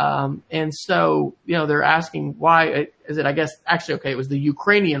 And so, they're asking why is it, I guess, actually, okay, it was the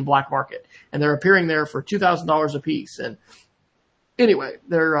Ukrainian black market, and they're appearing there for $2,000 a piece. And anyway,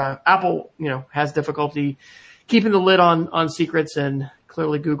 Apple, has difficulty keeping the lid on secrets, and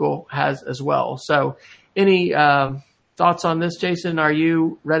clearly Google has as well. So any, thoughts on this, Jason? Are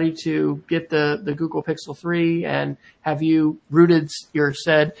you ready to get the Google Pixel 3, and have you rooted your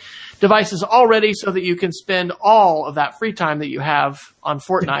said devices already so that you can spend all of that free time that you have on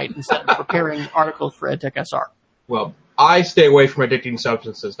Fortnite instead of preparing articles for EdTech SR? Well, I stay away from addicting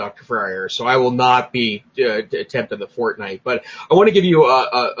substances, Dr. Fryer, so I will not be tempted the Fortnite. But I want to give you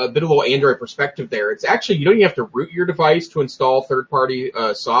a bit of a little Android perspective there. It's actually, you don't even have to root your device to install third-party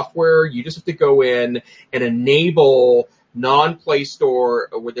software. You just have to go in and enable non-Play Store,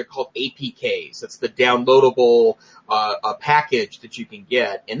 what they're called APKs. That's the downloadable package that you can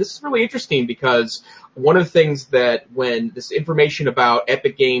get. And this is really interesting because one of the things that when this information about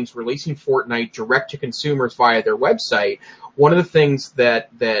Epic Games releasing Fortnite direct to consumers via their website, one of the things that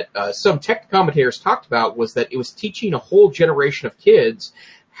some tech commentators talked about was that it was teaching a whole generation of kids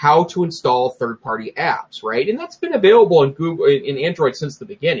how to install third-party apps, right? And that's been available in Google, in Android since the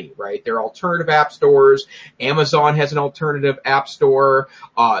beginning, right? There are alternative app stores. Amazon has an alternative app store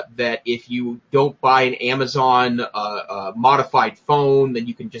that if you don't buy an Amazon modified phone, then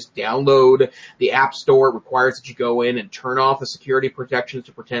you can just download the app store. It requires that you go in and turn off the security protections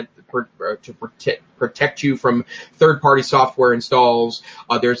to protect you from third-party software installs.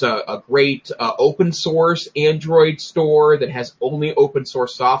 There's a great open source Android store that has only open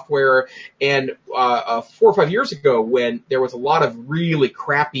source software. And 4 or 5 years ago, when there was a lot of really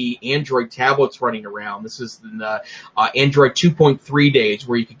crappy Android tablets running around, this is in the Android 2.3 days,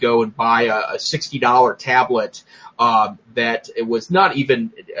 where you could go and buy a $60 tablet that it was not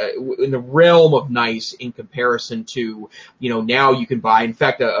even in the realm of nice in comparison to, now you can buy. In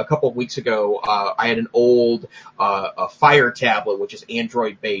fact, a couple of weeks ago, I had an old Fire tablet, which is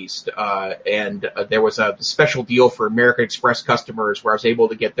Android based, and there was a special deal for American Express customers where I was able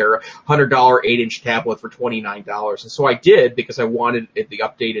to get their $100 8-inch tablet for $29. And so I did, because I wanted the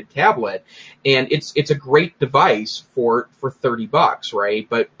updated tablet. And it's a great device for $30, right?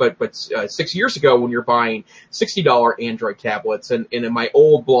 But 6 years ago, when you're buying $60 Android tablets, and in my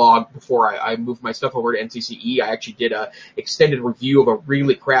old blog before I moved my stuff over to NCCE, I actually did a extended review of a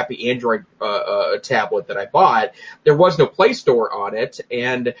really crappy Android tablet that I bought. There was no Play Store on it,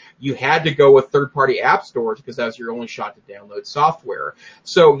 and you had to go with third-party app stores because that was your only shot to download software.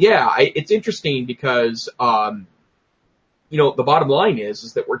 So yeah, it's interesting because the bottom line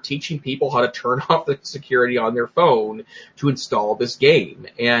is that we're teaching people how to turn off the security on their phone to install this game.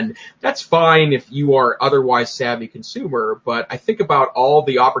 And that's fine if you are otherwise savvy consumer, but I think about all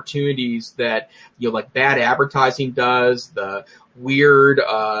the opportunities that, like bad advertising does, the weird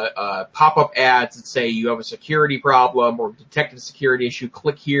pop-up ads that say you have a security problem or detected a security issue,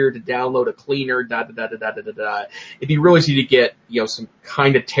 click here to download a cleaner, da-da-da-da-da-da-da. It'd be really easy to get, some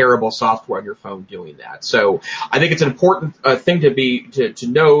kind of terrible software on your phone doing that. So I think it's an important thing to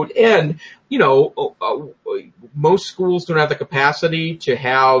note. And, most schools don't have the capacity to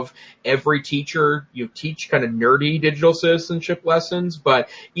have every teacher, teach kind of nerdy digital citizenship lessons. But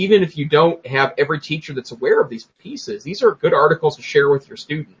even if you don't have every teacher that's aware of these pieces, these are good articles to share with your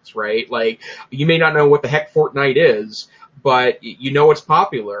students, right? Like, you may not know what the heck Fortnite is, but it's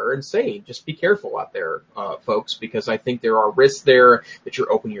popular, and just be careful out there, folks, because I think there are risks there that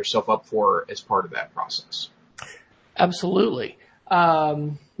you're opening yourself up for as part of that process. Absolutely.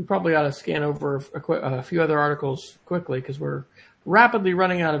 We probably ought to scan over a few other articles quickly because we're rapidly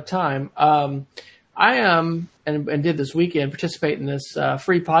running out of time. I and did this weekend participate in this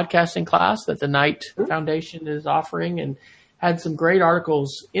free podcasting class that the Knight Foundation is offering, and had some great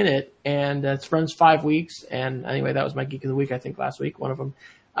articles in it. And it runs 5 weeks. And anyway, that was my Geek of the Week, I think, last week, one of them.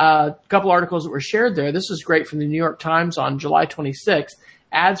 A couple articles that were shared there. This is great from the New York Times on July 26th.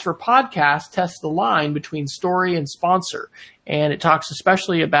 Ads for podcasts test the line between story and sponsor. And it talks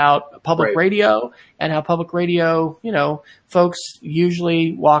especially about public radio and how public radio, folks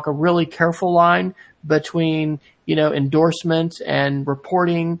usually walk a really careful line between, endorsement and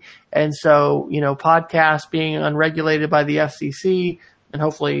reporting. And so, podcasts being unregulated by the FCC, and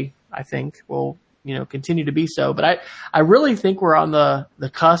hopefully, I think, will continue to be so. But I really think we're on the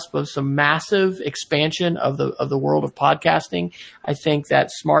cusp of some massive expansion of the world of podcasting. I think that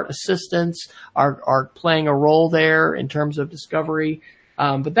smart assistants are playing a role there in terms of discovery.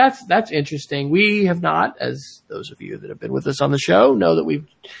 But that's interesting. We have not, as those of you that have been with us on the show know, that we've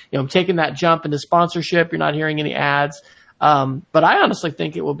taken that jump into sponsorship. You're not hearing any ads. But I honestly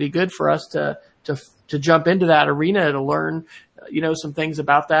think it will be good for us to jump into that arena to learn some things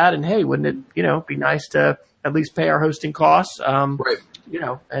about that. And hey, wouldn't it, be nice to at least pay our hosting costs,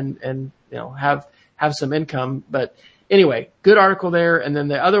 and have some income. But anyway, good article there. And then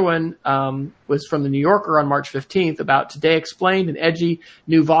the other one, was from the New Yorker on March 15th about Today Explained, an edgy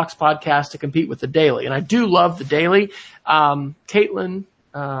new Vox podcast to compete with The Daily. And I do love The Daily. Caitlin,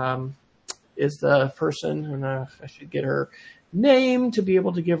 is the person, and I should get her name to be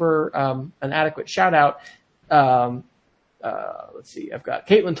able to give her, an adequate shout out. Let's see. I've got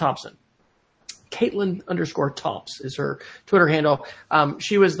Caitlin Thompson. Caitlin_Tomps is her Twitter handle.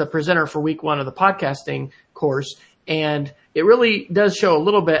 She was the presenter for week 1 of the podcasting course. And it really does show a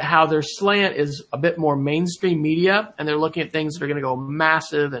little bit how their slant is a bit more mainstream media. And they're looking at things that are going to go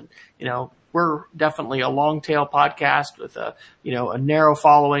massive. And, we're definitely a long tail podcast with a narrow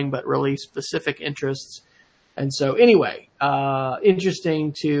following, but really specific interests. And so anyway,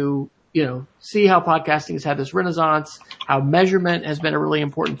 interesting to, see how podcasting has had this renaissance, how measurement has been a really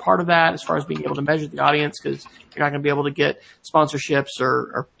important part of that as far as being able to measure the audience, because you're not going to be able to get sponsorships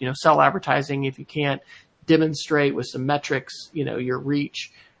or sell advertising if you can't demonstrate with some metrics, your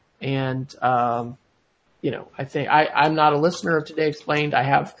reach. And, I think I'm not a listener of Today Explained. I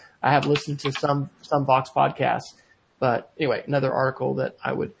have listened to some Vox podcasts, but anyway, another article that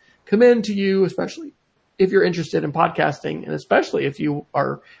I would commend to you, especially if you're interested in podcasting, and especially if you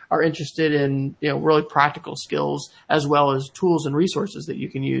are interested in, really practical skills as well as tools and resources that you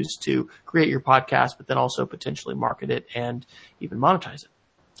can use to create your podcast, but then also potentially market it and even monetize it.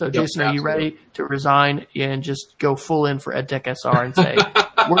 So Jason, are you ready to resign and just go full in for EdTech SR and say,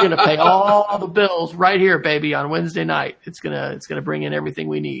 we're going to pay all the bills right here, baby, on Wednesday night. It's going to bring in everything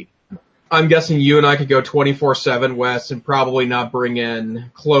we need. I'm guessing you and I could go 24/7, Wes, and probably not bring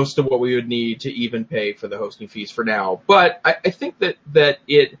in close to what we would need to even pay for the hosting fees for now. But I think that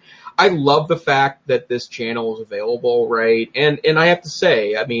I love the fact that this channel is available, right? And I have to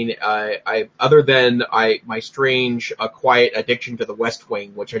say, I mean, I other than my strange, quiet addiction to The West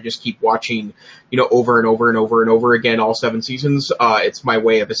Wing, which I just keep watching, over and over and over and over again, all 7 seasons. It's my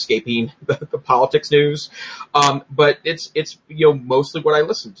way of escaping the politics news. But it's mostly what I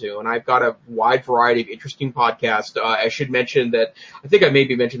listen to, and I've got a wide variety of interesting podcasts. I should mention that I think I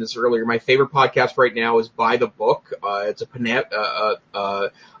maybe mentioned this earlier. My favorite podcast right now is By the Book. It's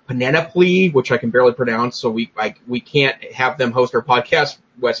a Panoply, which I can barely pronounce, so we can't have them host our podcast,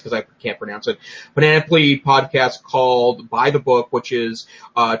 Wes, because I can't pronounce it. Panoply podcast called By the Book, which is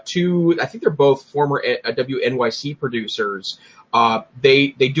I think they're both former WNYC producers.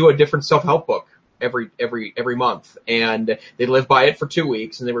 They do a different self-help book every month, and they live by it for 2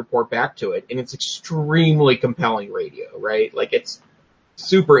 weeks and they report back to it, and it's extremely compelling radio, right? Like, it's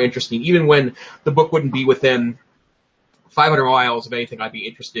super interesting, even when the book wouldn't be within 500 miles of anything I'd be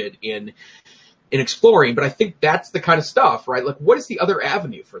interested in exploring. But I think that's the kind of stuff, right? Like, what is the other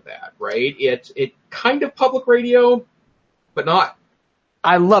avenue for that, right? It kind of public radio, but not.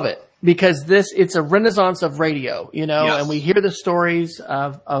 I love it because it's a renaissance of radio, Yes. And we hear the stories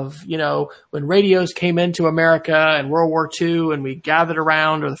of, when radios came into America in World War II, and we gathered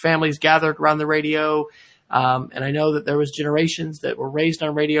around, or the families gathered around the radio. And I know that there was generations that were raised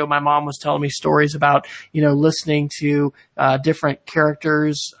on radio. My mom was telling me stories about, listening to, different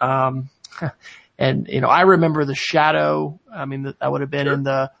characters. And, I remember The Shadow. I mean, that would have been in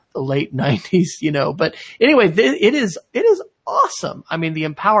the late 90s, but anyway, it is awesome. I mean, the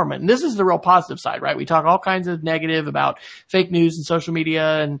empowerment, and this is the real positive side, right? We talk all kinds of negative about fake news and social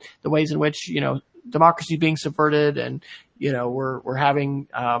media and the ways in which, democracy is being subverted, and, we're having,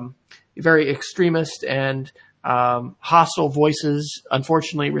 very extremist and hostile voices,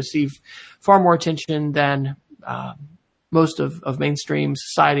 unfortunately, receive far more attention than most of mainstream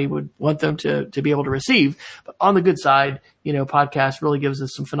society would want them to be able to receive. But on the good side, podcast really gives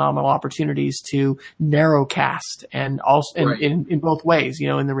us some phenomenal opportunities to narrowcast, and also Right. in both ways,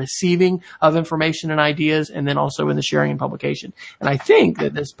 in the receiving of information and ideas, and then also in the sharing and publication. And I think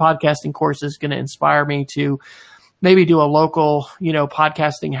that this podcasting course is going to inspire me to maybe do a local,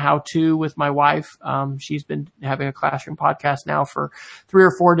 podcasting how-to with my wife. She's been having a classroom podcast now for 3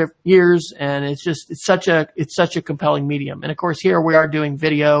 or 4 years, and it's such a compelling medium. And of course, here we are doing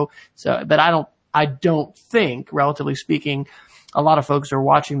video. But I don't think, relatively speaking, a lot of folks are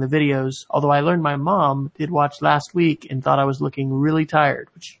watching the videos. Although I learned my mom did watch last week and thought I was looking really tired,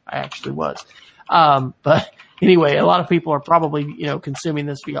 which I actually was. But anyway, a lot of people are probably, consuming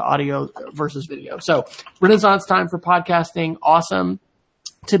this via audio versus video. So Renaissance time for podcasting. Awesome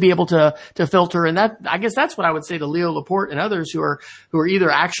to be able to filter. And I guess that's what I would say to Leo Laporte and others who are either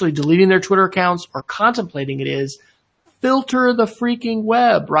actually deleting their Twitter accounts or contemplating it, is filter the freaking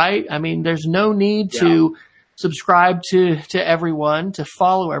web, right? I mean, there's no need to subscribe to everyone, to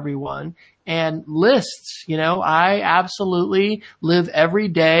follow everyone. And lists, I absolutely live every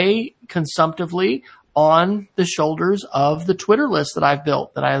day consumptively on the shoulders of the Twitter list that I've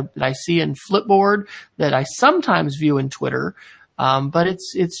built, that I see in Flipboard, that I sometimes view in Twitter. But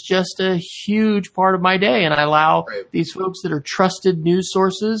it's just a huge part of my day. And I allow these folks that are trusted news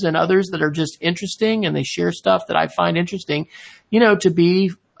sources and others that are just interesting and they share stuff that I find interesting, to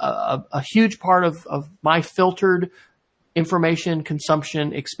be a huge part of my filtered information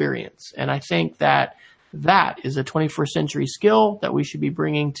consumption experience. And I think that is a 21st century skill that we should be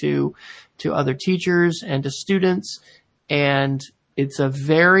bringing to other teachers and to students. And it's a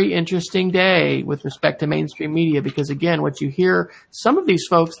very interesting day with respect to mainstream media, because again, what you hear some of these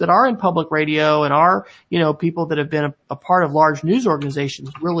folks that are in public radio and are, people that have been a part of large news organizations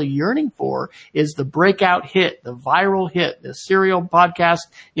really yearning for is the breakout hit, the viral hit, the serial podcast,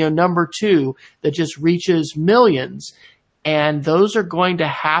 number 2 that just reaches millions. And those are going to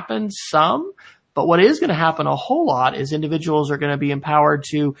happen some, but what is going to happen a whole lot is individuals are going to be empowered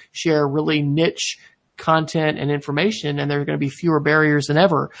to share really niche content and information, and there are going to be fewer barriers than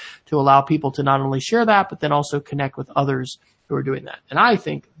ever to allow people to not only share that, but then also connect with others who are doing that. And I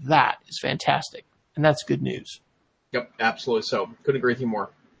think that is fantastic, and that's good news. Yep, absolutely so. Couldn't agree with you more.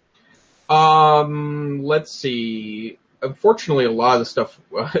 Let's see. Unfortunately, a lot of the stuff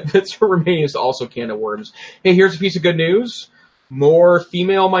that's remaining is also can of worms. Hey, here's a piece of good news. More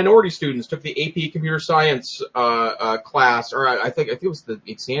female minority students took the AP Computer Science class, or I think it was the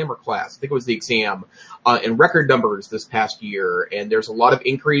exam or class. I think it was the exam in record numbers this past year, and there's a lot of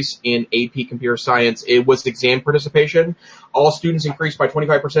increase in AP Computer Science. It was exam participation. All students increased by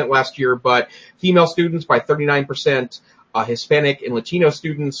 25% last year, but female students by 39%, Hispanic and Latino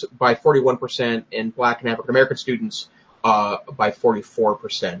students by 41%, and Black and African American students by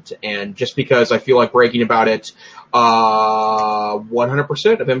 44%. And just because I feel like bragging about it,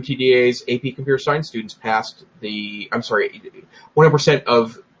 100% of MTDA's AP Computer Science students passed 100%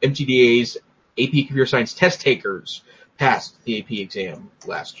 of MTDA's AP Computer Science test takers passed the AP exam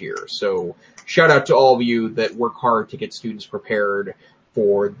last year. So shout out to all of you that work hard to get students prepared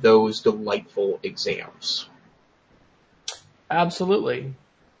for those delightful exams. Absolutely.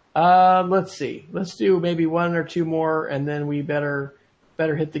 Let's see. Let's do maybe 1 or 2 more, and then we better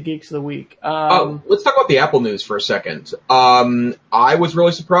hit the geeks of the week. Let's talk about the Apple news for a second. I was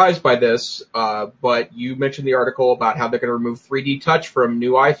really surprised by this, but you mentioned the article about how they're going to remove 3D Touch from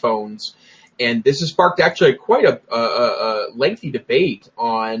new iPhones, and this has sparked actually quite a lengthy debate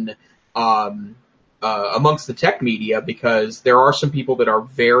on amongst the tech media, because there are some people that are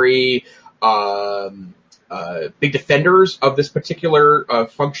very big defenders of this particular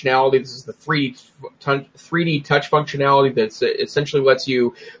functionality. This is the 3D touch functionality that essentially lets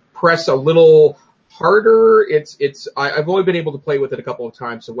you press a little harder. I've only been able to play with it a couple of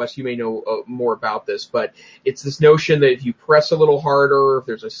times, so Wes, you may know more about this, but it's this notion that if you press a little harder, if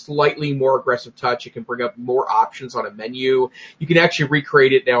there's a slightly more aggressive touch, it can bring up more options on a menu. You can actually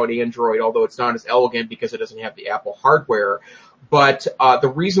recreate it now in Android, although it's not as elegant because it doesn't have the Apple hardware. But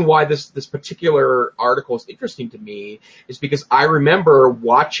the reason why this particular article is interesting to me is because I remember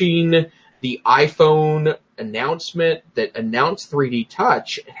watching the iPhone announcement that announced 3D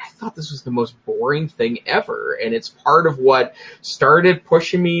Touch, and I thought this was the most boring thing ever. And it's part of what started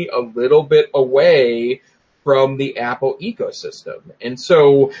pushing me a little bit away from the Apple ecosystem. And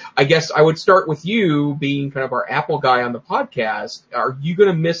so I guess I would start with you being kind of our Apple guy on the podcast. Are you going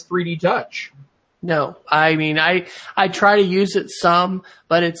to miss 3D Touch? No, I mean, I try to use it some,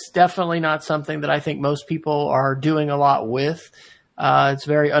 but it's definitely not something that I think most people are doing a lot with. It's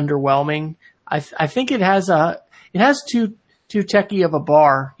very underwhelming. I think it has too techy of a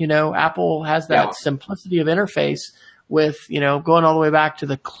bar. You know, Apple has that simplicity of interface with, you know, going all the way back to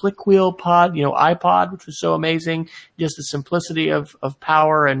the click wheel pod, you know, iPod, which was so amazing, just the simplicity of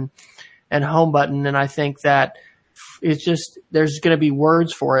power and home button. And I think that it's just, there's going to be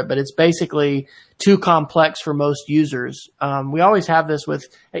words for it, but it's basically too complex for most users. We always have this with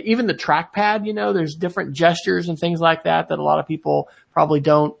even the trackpad, you know, there's different gestures and things like that a lot of people probably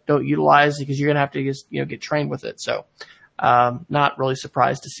don't utilize because you're going to have to just, you know, get trained with it. So, not really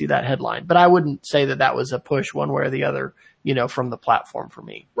surprised to see that headline, but I wouldn't say that was a push one way or the other, you know, from the platform for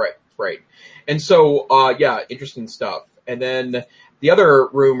me. Right. And so, interesting stuff. And then the other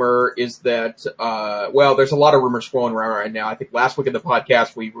rumor is that, there's a lot of rumors flowing around right now. I think last week in the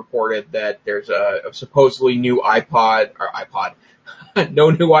podcast we reported that there's a supposedly new no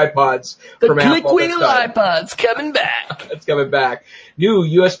new iPods from Apple. The click wheel iPod's coming back. It's coming back. New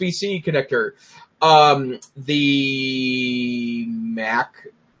USB-C connector. The MacBook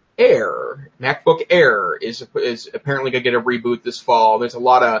Air is apparently going to get a reboot this fall. There's a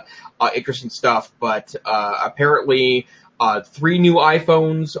lot of interesting stuff, but apparently 3 new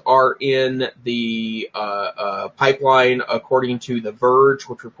iPhones are in the pipeline, according to The Verge,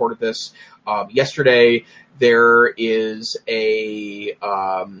 which reported this yesterday. There is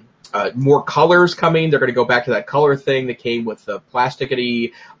more colors coming. They're going to go back to that color thing that came with the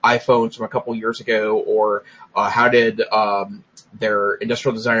plasticky iPhones from a couple years ago, or how did their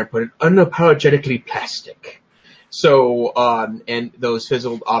industrial designer put it? Unapologetically plastic. So, and those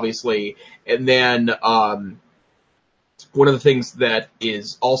fizzled, obviously. And then one of the things that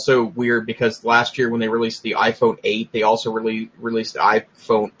is also weird, because last year when they released the iPhone 8, they also released the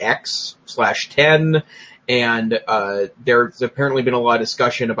iPhone X/10. And there's apparently been a lot of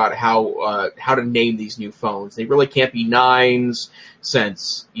discussion about how to name these new phones. They really can't be 9s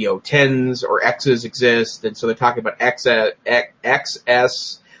since, you know, 10s or X's exist, and so they're talking about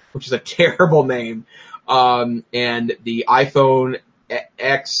XS, which is a terrible name, and the iPhone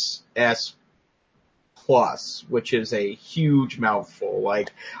XS Plus, which is a huge mouthful.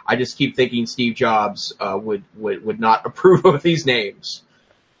 Like, I just keep thinking Steve Jobs would not approve of these names.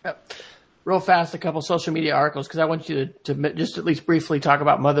 Yep. Real fast, a couple social media articles, because I want you to just at least briefly talk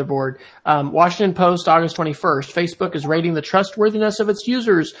about Motherboard. Washington Post, August 21st. Facebook is rating the trustworthiness of its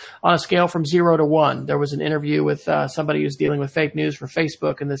users on a scale from 0 to 1. There was an interview with somebody who's dealing with fake news for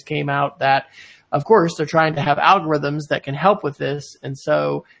Facebook, and this came out that, of course, they're trying to have algorithms that can help with this, and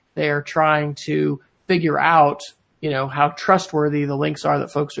so they are trying to figure out, you know, how trustworthy the links are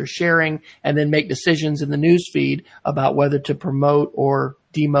that folks are sharing, and then make decisions in the news feed about whether to promote or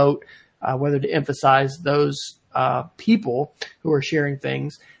demote, whether to emphasize those people who are sharing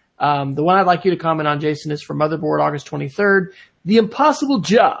things. The one I'd like you to comment on, Jason, is from Motherboard, August 23rd. The impossible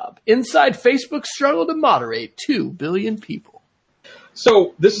job. Inside Facebook's struggle to moderate 2 billion people.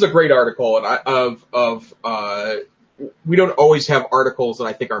 So this is a great article, and we don't always have articles that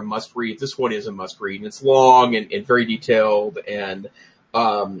I think are must read. This one is a must read, and it's long and very detailed, and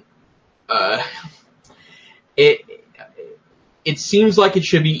it seems like it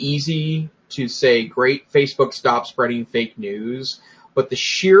should be easy to say, great, Facebook, stop spreading fake news. But the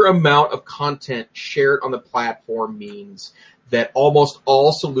sheer amount of content shared on the platform means that almost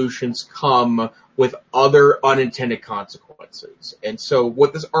all solutions come with other unintended consequences. And so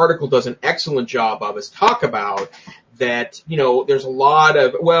what this article does an excellent job of is talk about that, you know, there's a lot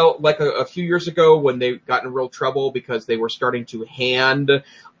of, like a few years ago when they got in real trouble because they were starting to hand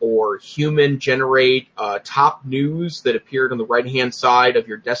or human generate top news that appeared on the right-hand side of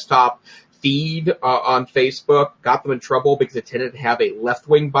your desktop feed on Facebook, got them in trouble because it tended to have a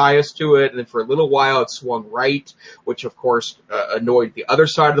left-wing bias to it, and then for a little while it swung right, which of course annoyed the other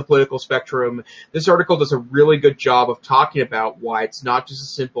side of the political spectrum. This article does a really good job of talking about why it's not just as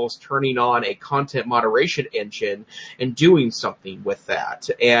simple as turning on a content moderation engine and doing something with that.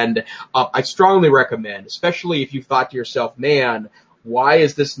 And I strongly recommend, especially if you thought to yourself, man, why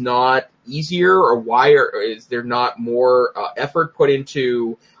is this not easier, or why is there not more effort put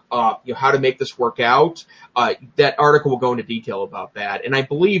into how to make this work out? That article will go into detail about that. And I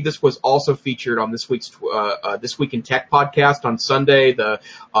believe this was also featured on this week's This Week in Tech podcast on Sunday, the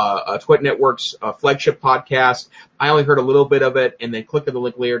Twit Network's flagship podcast. I only heard a little bit of it, and then click on the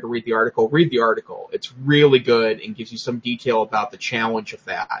link later to read the article. Read the article. It's really good and gives you some detail about the challenge of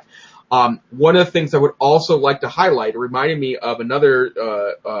that. One of the things I would also like to highlight, it reminded me of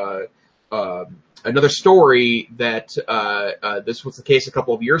another another story that this was the case a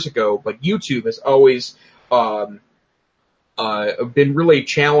couple of years ago, but YouTube has always been really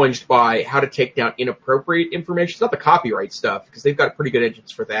challenged by how to take down inappropriate information. It's not the copyright stuff, because they've got pretty good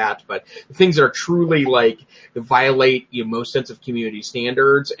engines for that, but the things that are truly like that violate most sense of community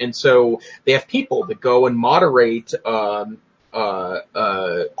standards. And so they have people that go and moderate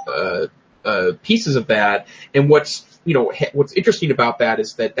pieces of that. And what's interesting about that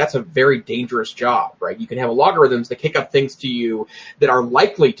is that that's a very dangerous job, right? You can have algorithms that kick up things to you that are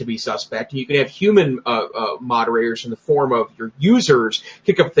likely to be suspect, and you can have human moderators in the form of your users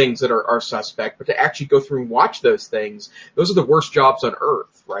kick up things that are suspect. But to actually go through and watch those things, those are the worst jobs on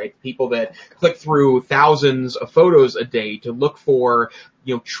earth, right? People that click through thousands of photos a day to look for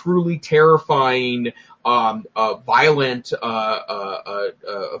truly terrifying violent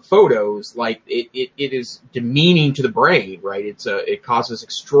photos, like it is demeaning to the brain, right? It causes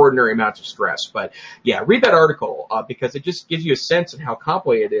extraordinary amounts of stress. But yeah, read that article because it just gives you a sense of how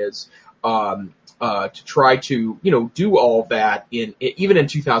complicated it is to try to do all of that even in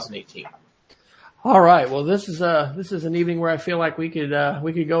 2018. All right. Well, this is an evening where I feel like we could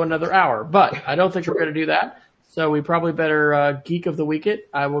go another hour, but I don't think we're going to do that. So we probably better Geek of the Week it.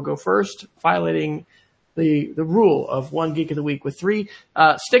 I will go first, violating the rule of one Geek of the Week with 3.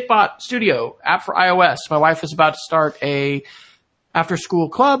 Stickbot Studio, app for iOS. My wife is about to start a after-school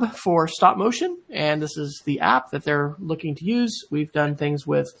club for stop motion, and this is the app that they're looking to use. We've done things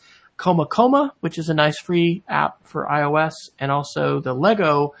with Coma, which is a nice free app for iOS, and also the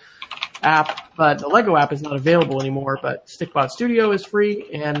Lego app, but the Lego app is not available anymore, but Stickbot Studio is free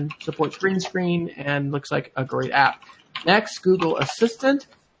and supports green screen and looks like a great app. Next, Google Assistant.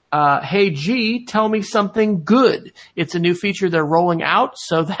 Hey G, tell me something good. It's a new feature they're rolling out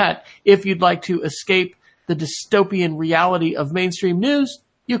so that if you'd like to escape the dystopian reality of mainstream news,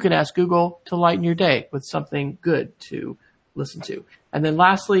 you can ask Google to lighten your day with something good to listen to. And then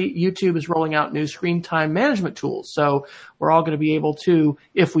lastly, YouTube is rolling out new screen time management tools. So we're all going to be able to,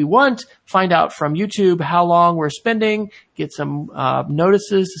 if we want, find out from YouTube how long we're spending, get some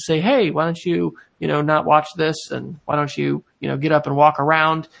notices to say, hey, why don't you, not watch this, and why don't you, get up and walk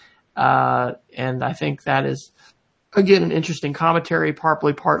around. And I think that is, again, an interesting commentary,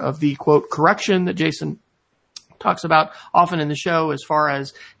 probably part of the, quote, correction that Jason talks about often in the show as far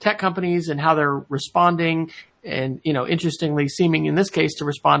as tech companies and how they're responding. And, interestingly seeming in this case to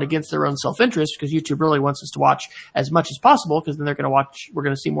respond against their own self-interest, because YouTube really wants us to watch as much as possible, because then we're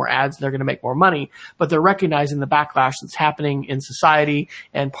going to see more ads and they're going to make more money. But they're recognizing the backlash that's happening in society.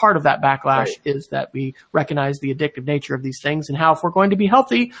 And part of that backlash is that we recognize the addictive nature of these things and how if we're going to be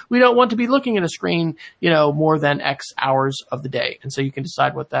healthy, we don't want to be looking at a screen, more than X hours of the day. And so you can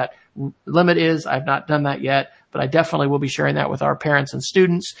decide what that limit is. I've not done that yet, but I definitely will be sharing that with our parents and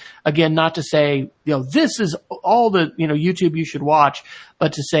students. Again, not to say, this is all the, YouTube you should watch,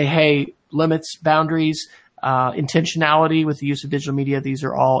 but to say, hey, limits, boundaries, intentionality with the use of digital media. These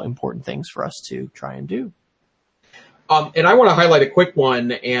are all important things for us to try and do. And I want to highlight a quick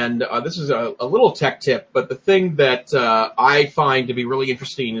one, and this is a little tech tip, but the thing that I find to be really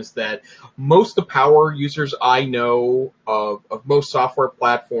interesting is that most of the power users I know of most software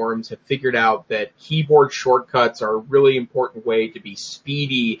platforms have figured out that keyboard shortcuts are a really important way to be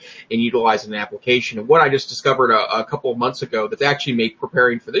speedy in utilizing an application. And what I just discovered a couple of months ago that's actually made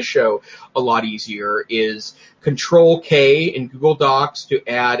preparing for this show a lot easier is Control-K in Google Docs to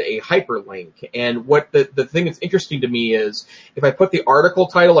add a hyperlink. And what the thing that's interesting to me is if I put the article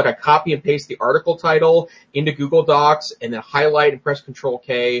title, like I copy and paste the article title into Google Docs and then highlight and press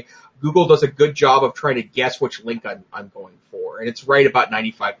Control-K, Google does a good job of trying to guess which link I'm going for. And it's right about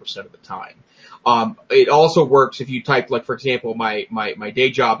 95% of the time. It also works if you type, like, for example, my day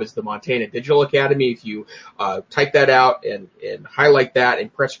job is the Montana Digital Academy. If you type that out and highlight that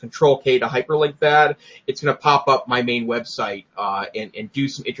and press Control-K to hyperlink that, it's going to pop up my main website and do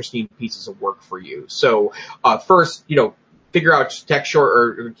some interesting pieces of work for you. So first, figure out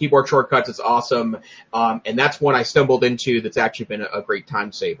or keyboard shortcuts. It's awesome. And that's one I stumbled into that's actually been a great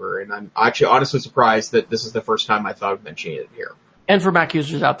time saver. And I'm actually honestly surprised that this is the first time I thought of mentioning it here. And for Mac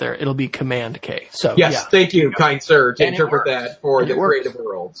users out there, it'll be Command K. So yes, yeah. Thank you, kind sir, to interpret that for the creative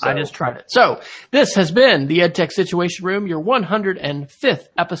world. So. I just tried it. So this has been the EdTech Situation Room, your 105th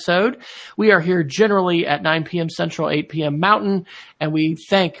episode. We are here generally at 9 p.m. Central, 8 p.m. Mountain, and we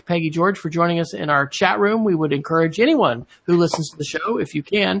thank Peggy George for joining us in our chat room. We would encourage anyone who listens to the show, if you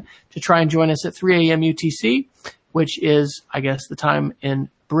can, to try and join us at 3 a.m. UTC, which is, I guess, the time in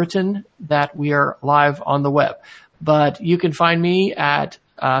Britain that we are live on the web. But you can find me at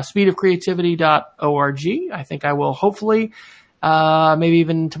speedofcreativity.org. I think I will hopefully maybe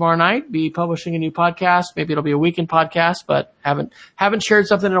even tomorrow night, be publishing a new podcast. Maybe it'll be a weekend podcast, but haven't shared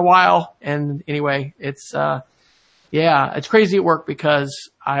something in a while. And anyway, it's crazy at work because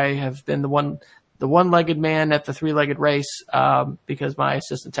I have been the one-legged man at the three-legged race, because my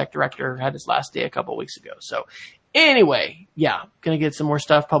assistant tech director had his last day a couple weeks ago. So anyway, gonna get some more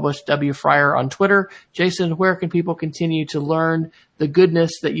stuff published. W. Fryer on Twitter. Jason, where can people continue to learn the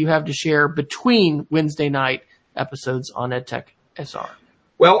goodness that you have to share between Wednesday night episodes on EdTech SR?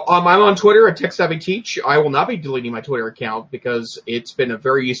 Well, I'm on Twitter at TechSavvyTeach. I will not be deleting my Twitter account because it's been a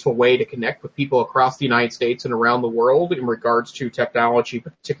very useful way to connect with people across the United States and around the world in regards to technology,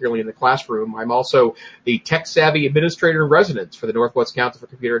 particularly in the classroom. I'm also the Tech Savvy Administrator in Residence for the Northwest Council for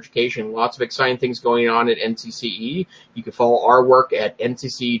Computer Education. Lots of exciting things going on at NCCE. You can follow our work at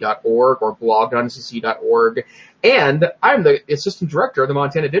ncce.org or blog.ncce.org. And I'm the Assistant Director of the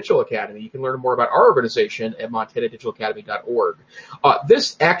Montana Digital Academy. You can learn more about our organization at montanadigitalacademy.org.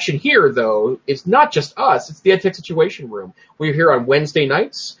 This action here, though, is not just us. It's the EdTech Situation Room. We're here on Wednesday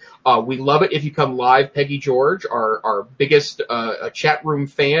nights. We love it if you come live. Peggy George, our biggest chat room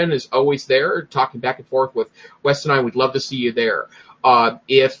fan, is always there talking back and forth with Wes and I. We'd love to see you there.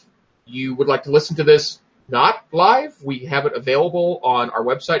 If you would like to listen to this not live, we have it available on our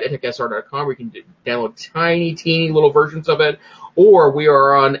website, edtechsr.com, where you can download tiny, teeny little versions of it. Or we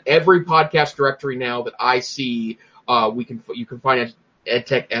are on every podcast directory now that I see. You can find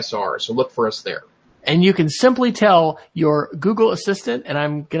EdTech SR, so look for us there. And you can simply tell your Google Assistant, and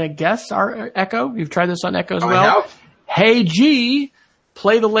I'm going to guess our Echo. You've tried this on Echo as well. I have. Hey, G,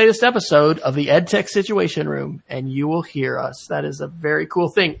 play the latest episode of the EdTech Situation Room, and you will hear us. That is a very cool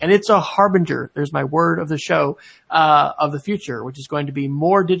thing. And it's a harbinger. There's my word of the show, of the future, which is going to be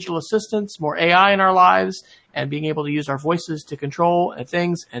more digital assistants, more AI in our lives, and being able to use our voices to control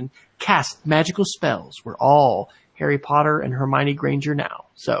things and cast magical spells. We're all Harry Potter and Hermione Granger now.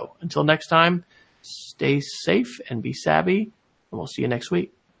 So until next time, stay safe and be savvy, and we'll see you next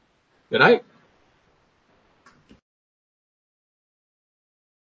week. Good night.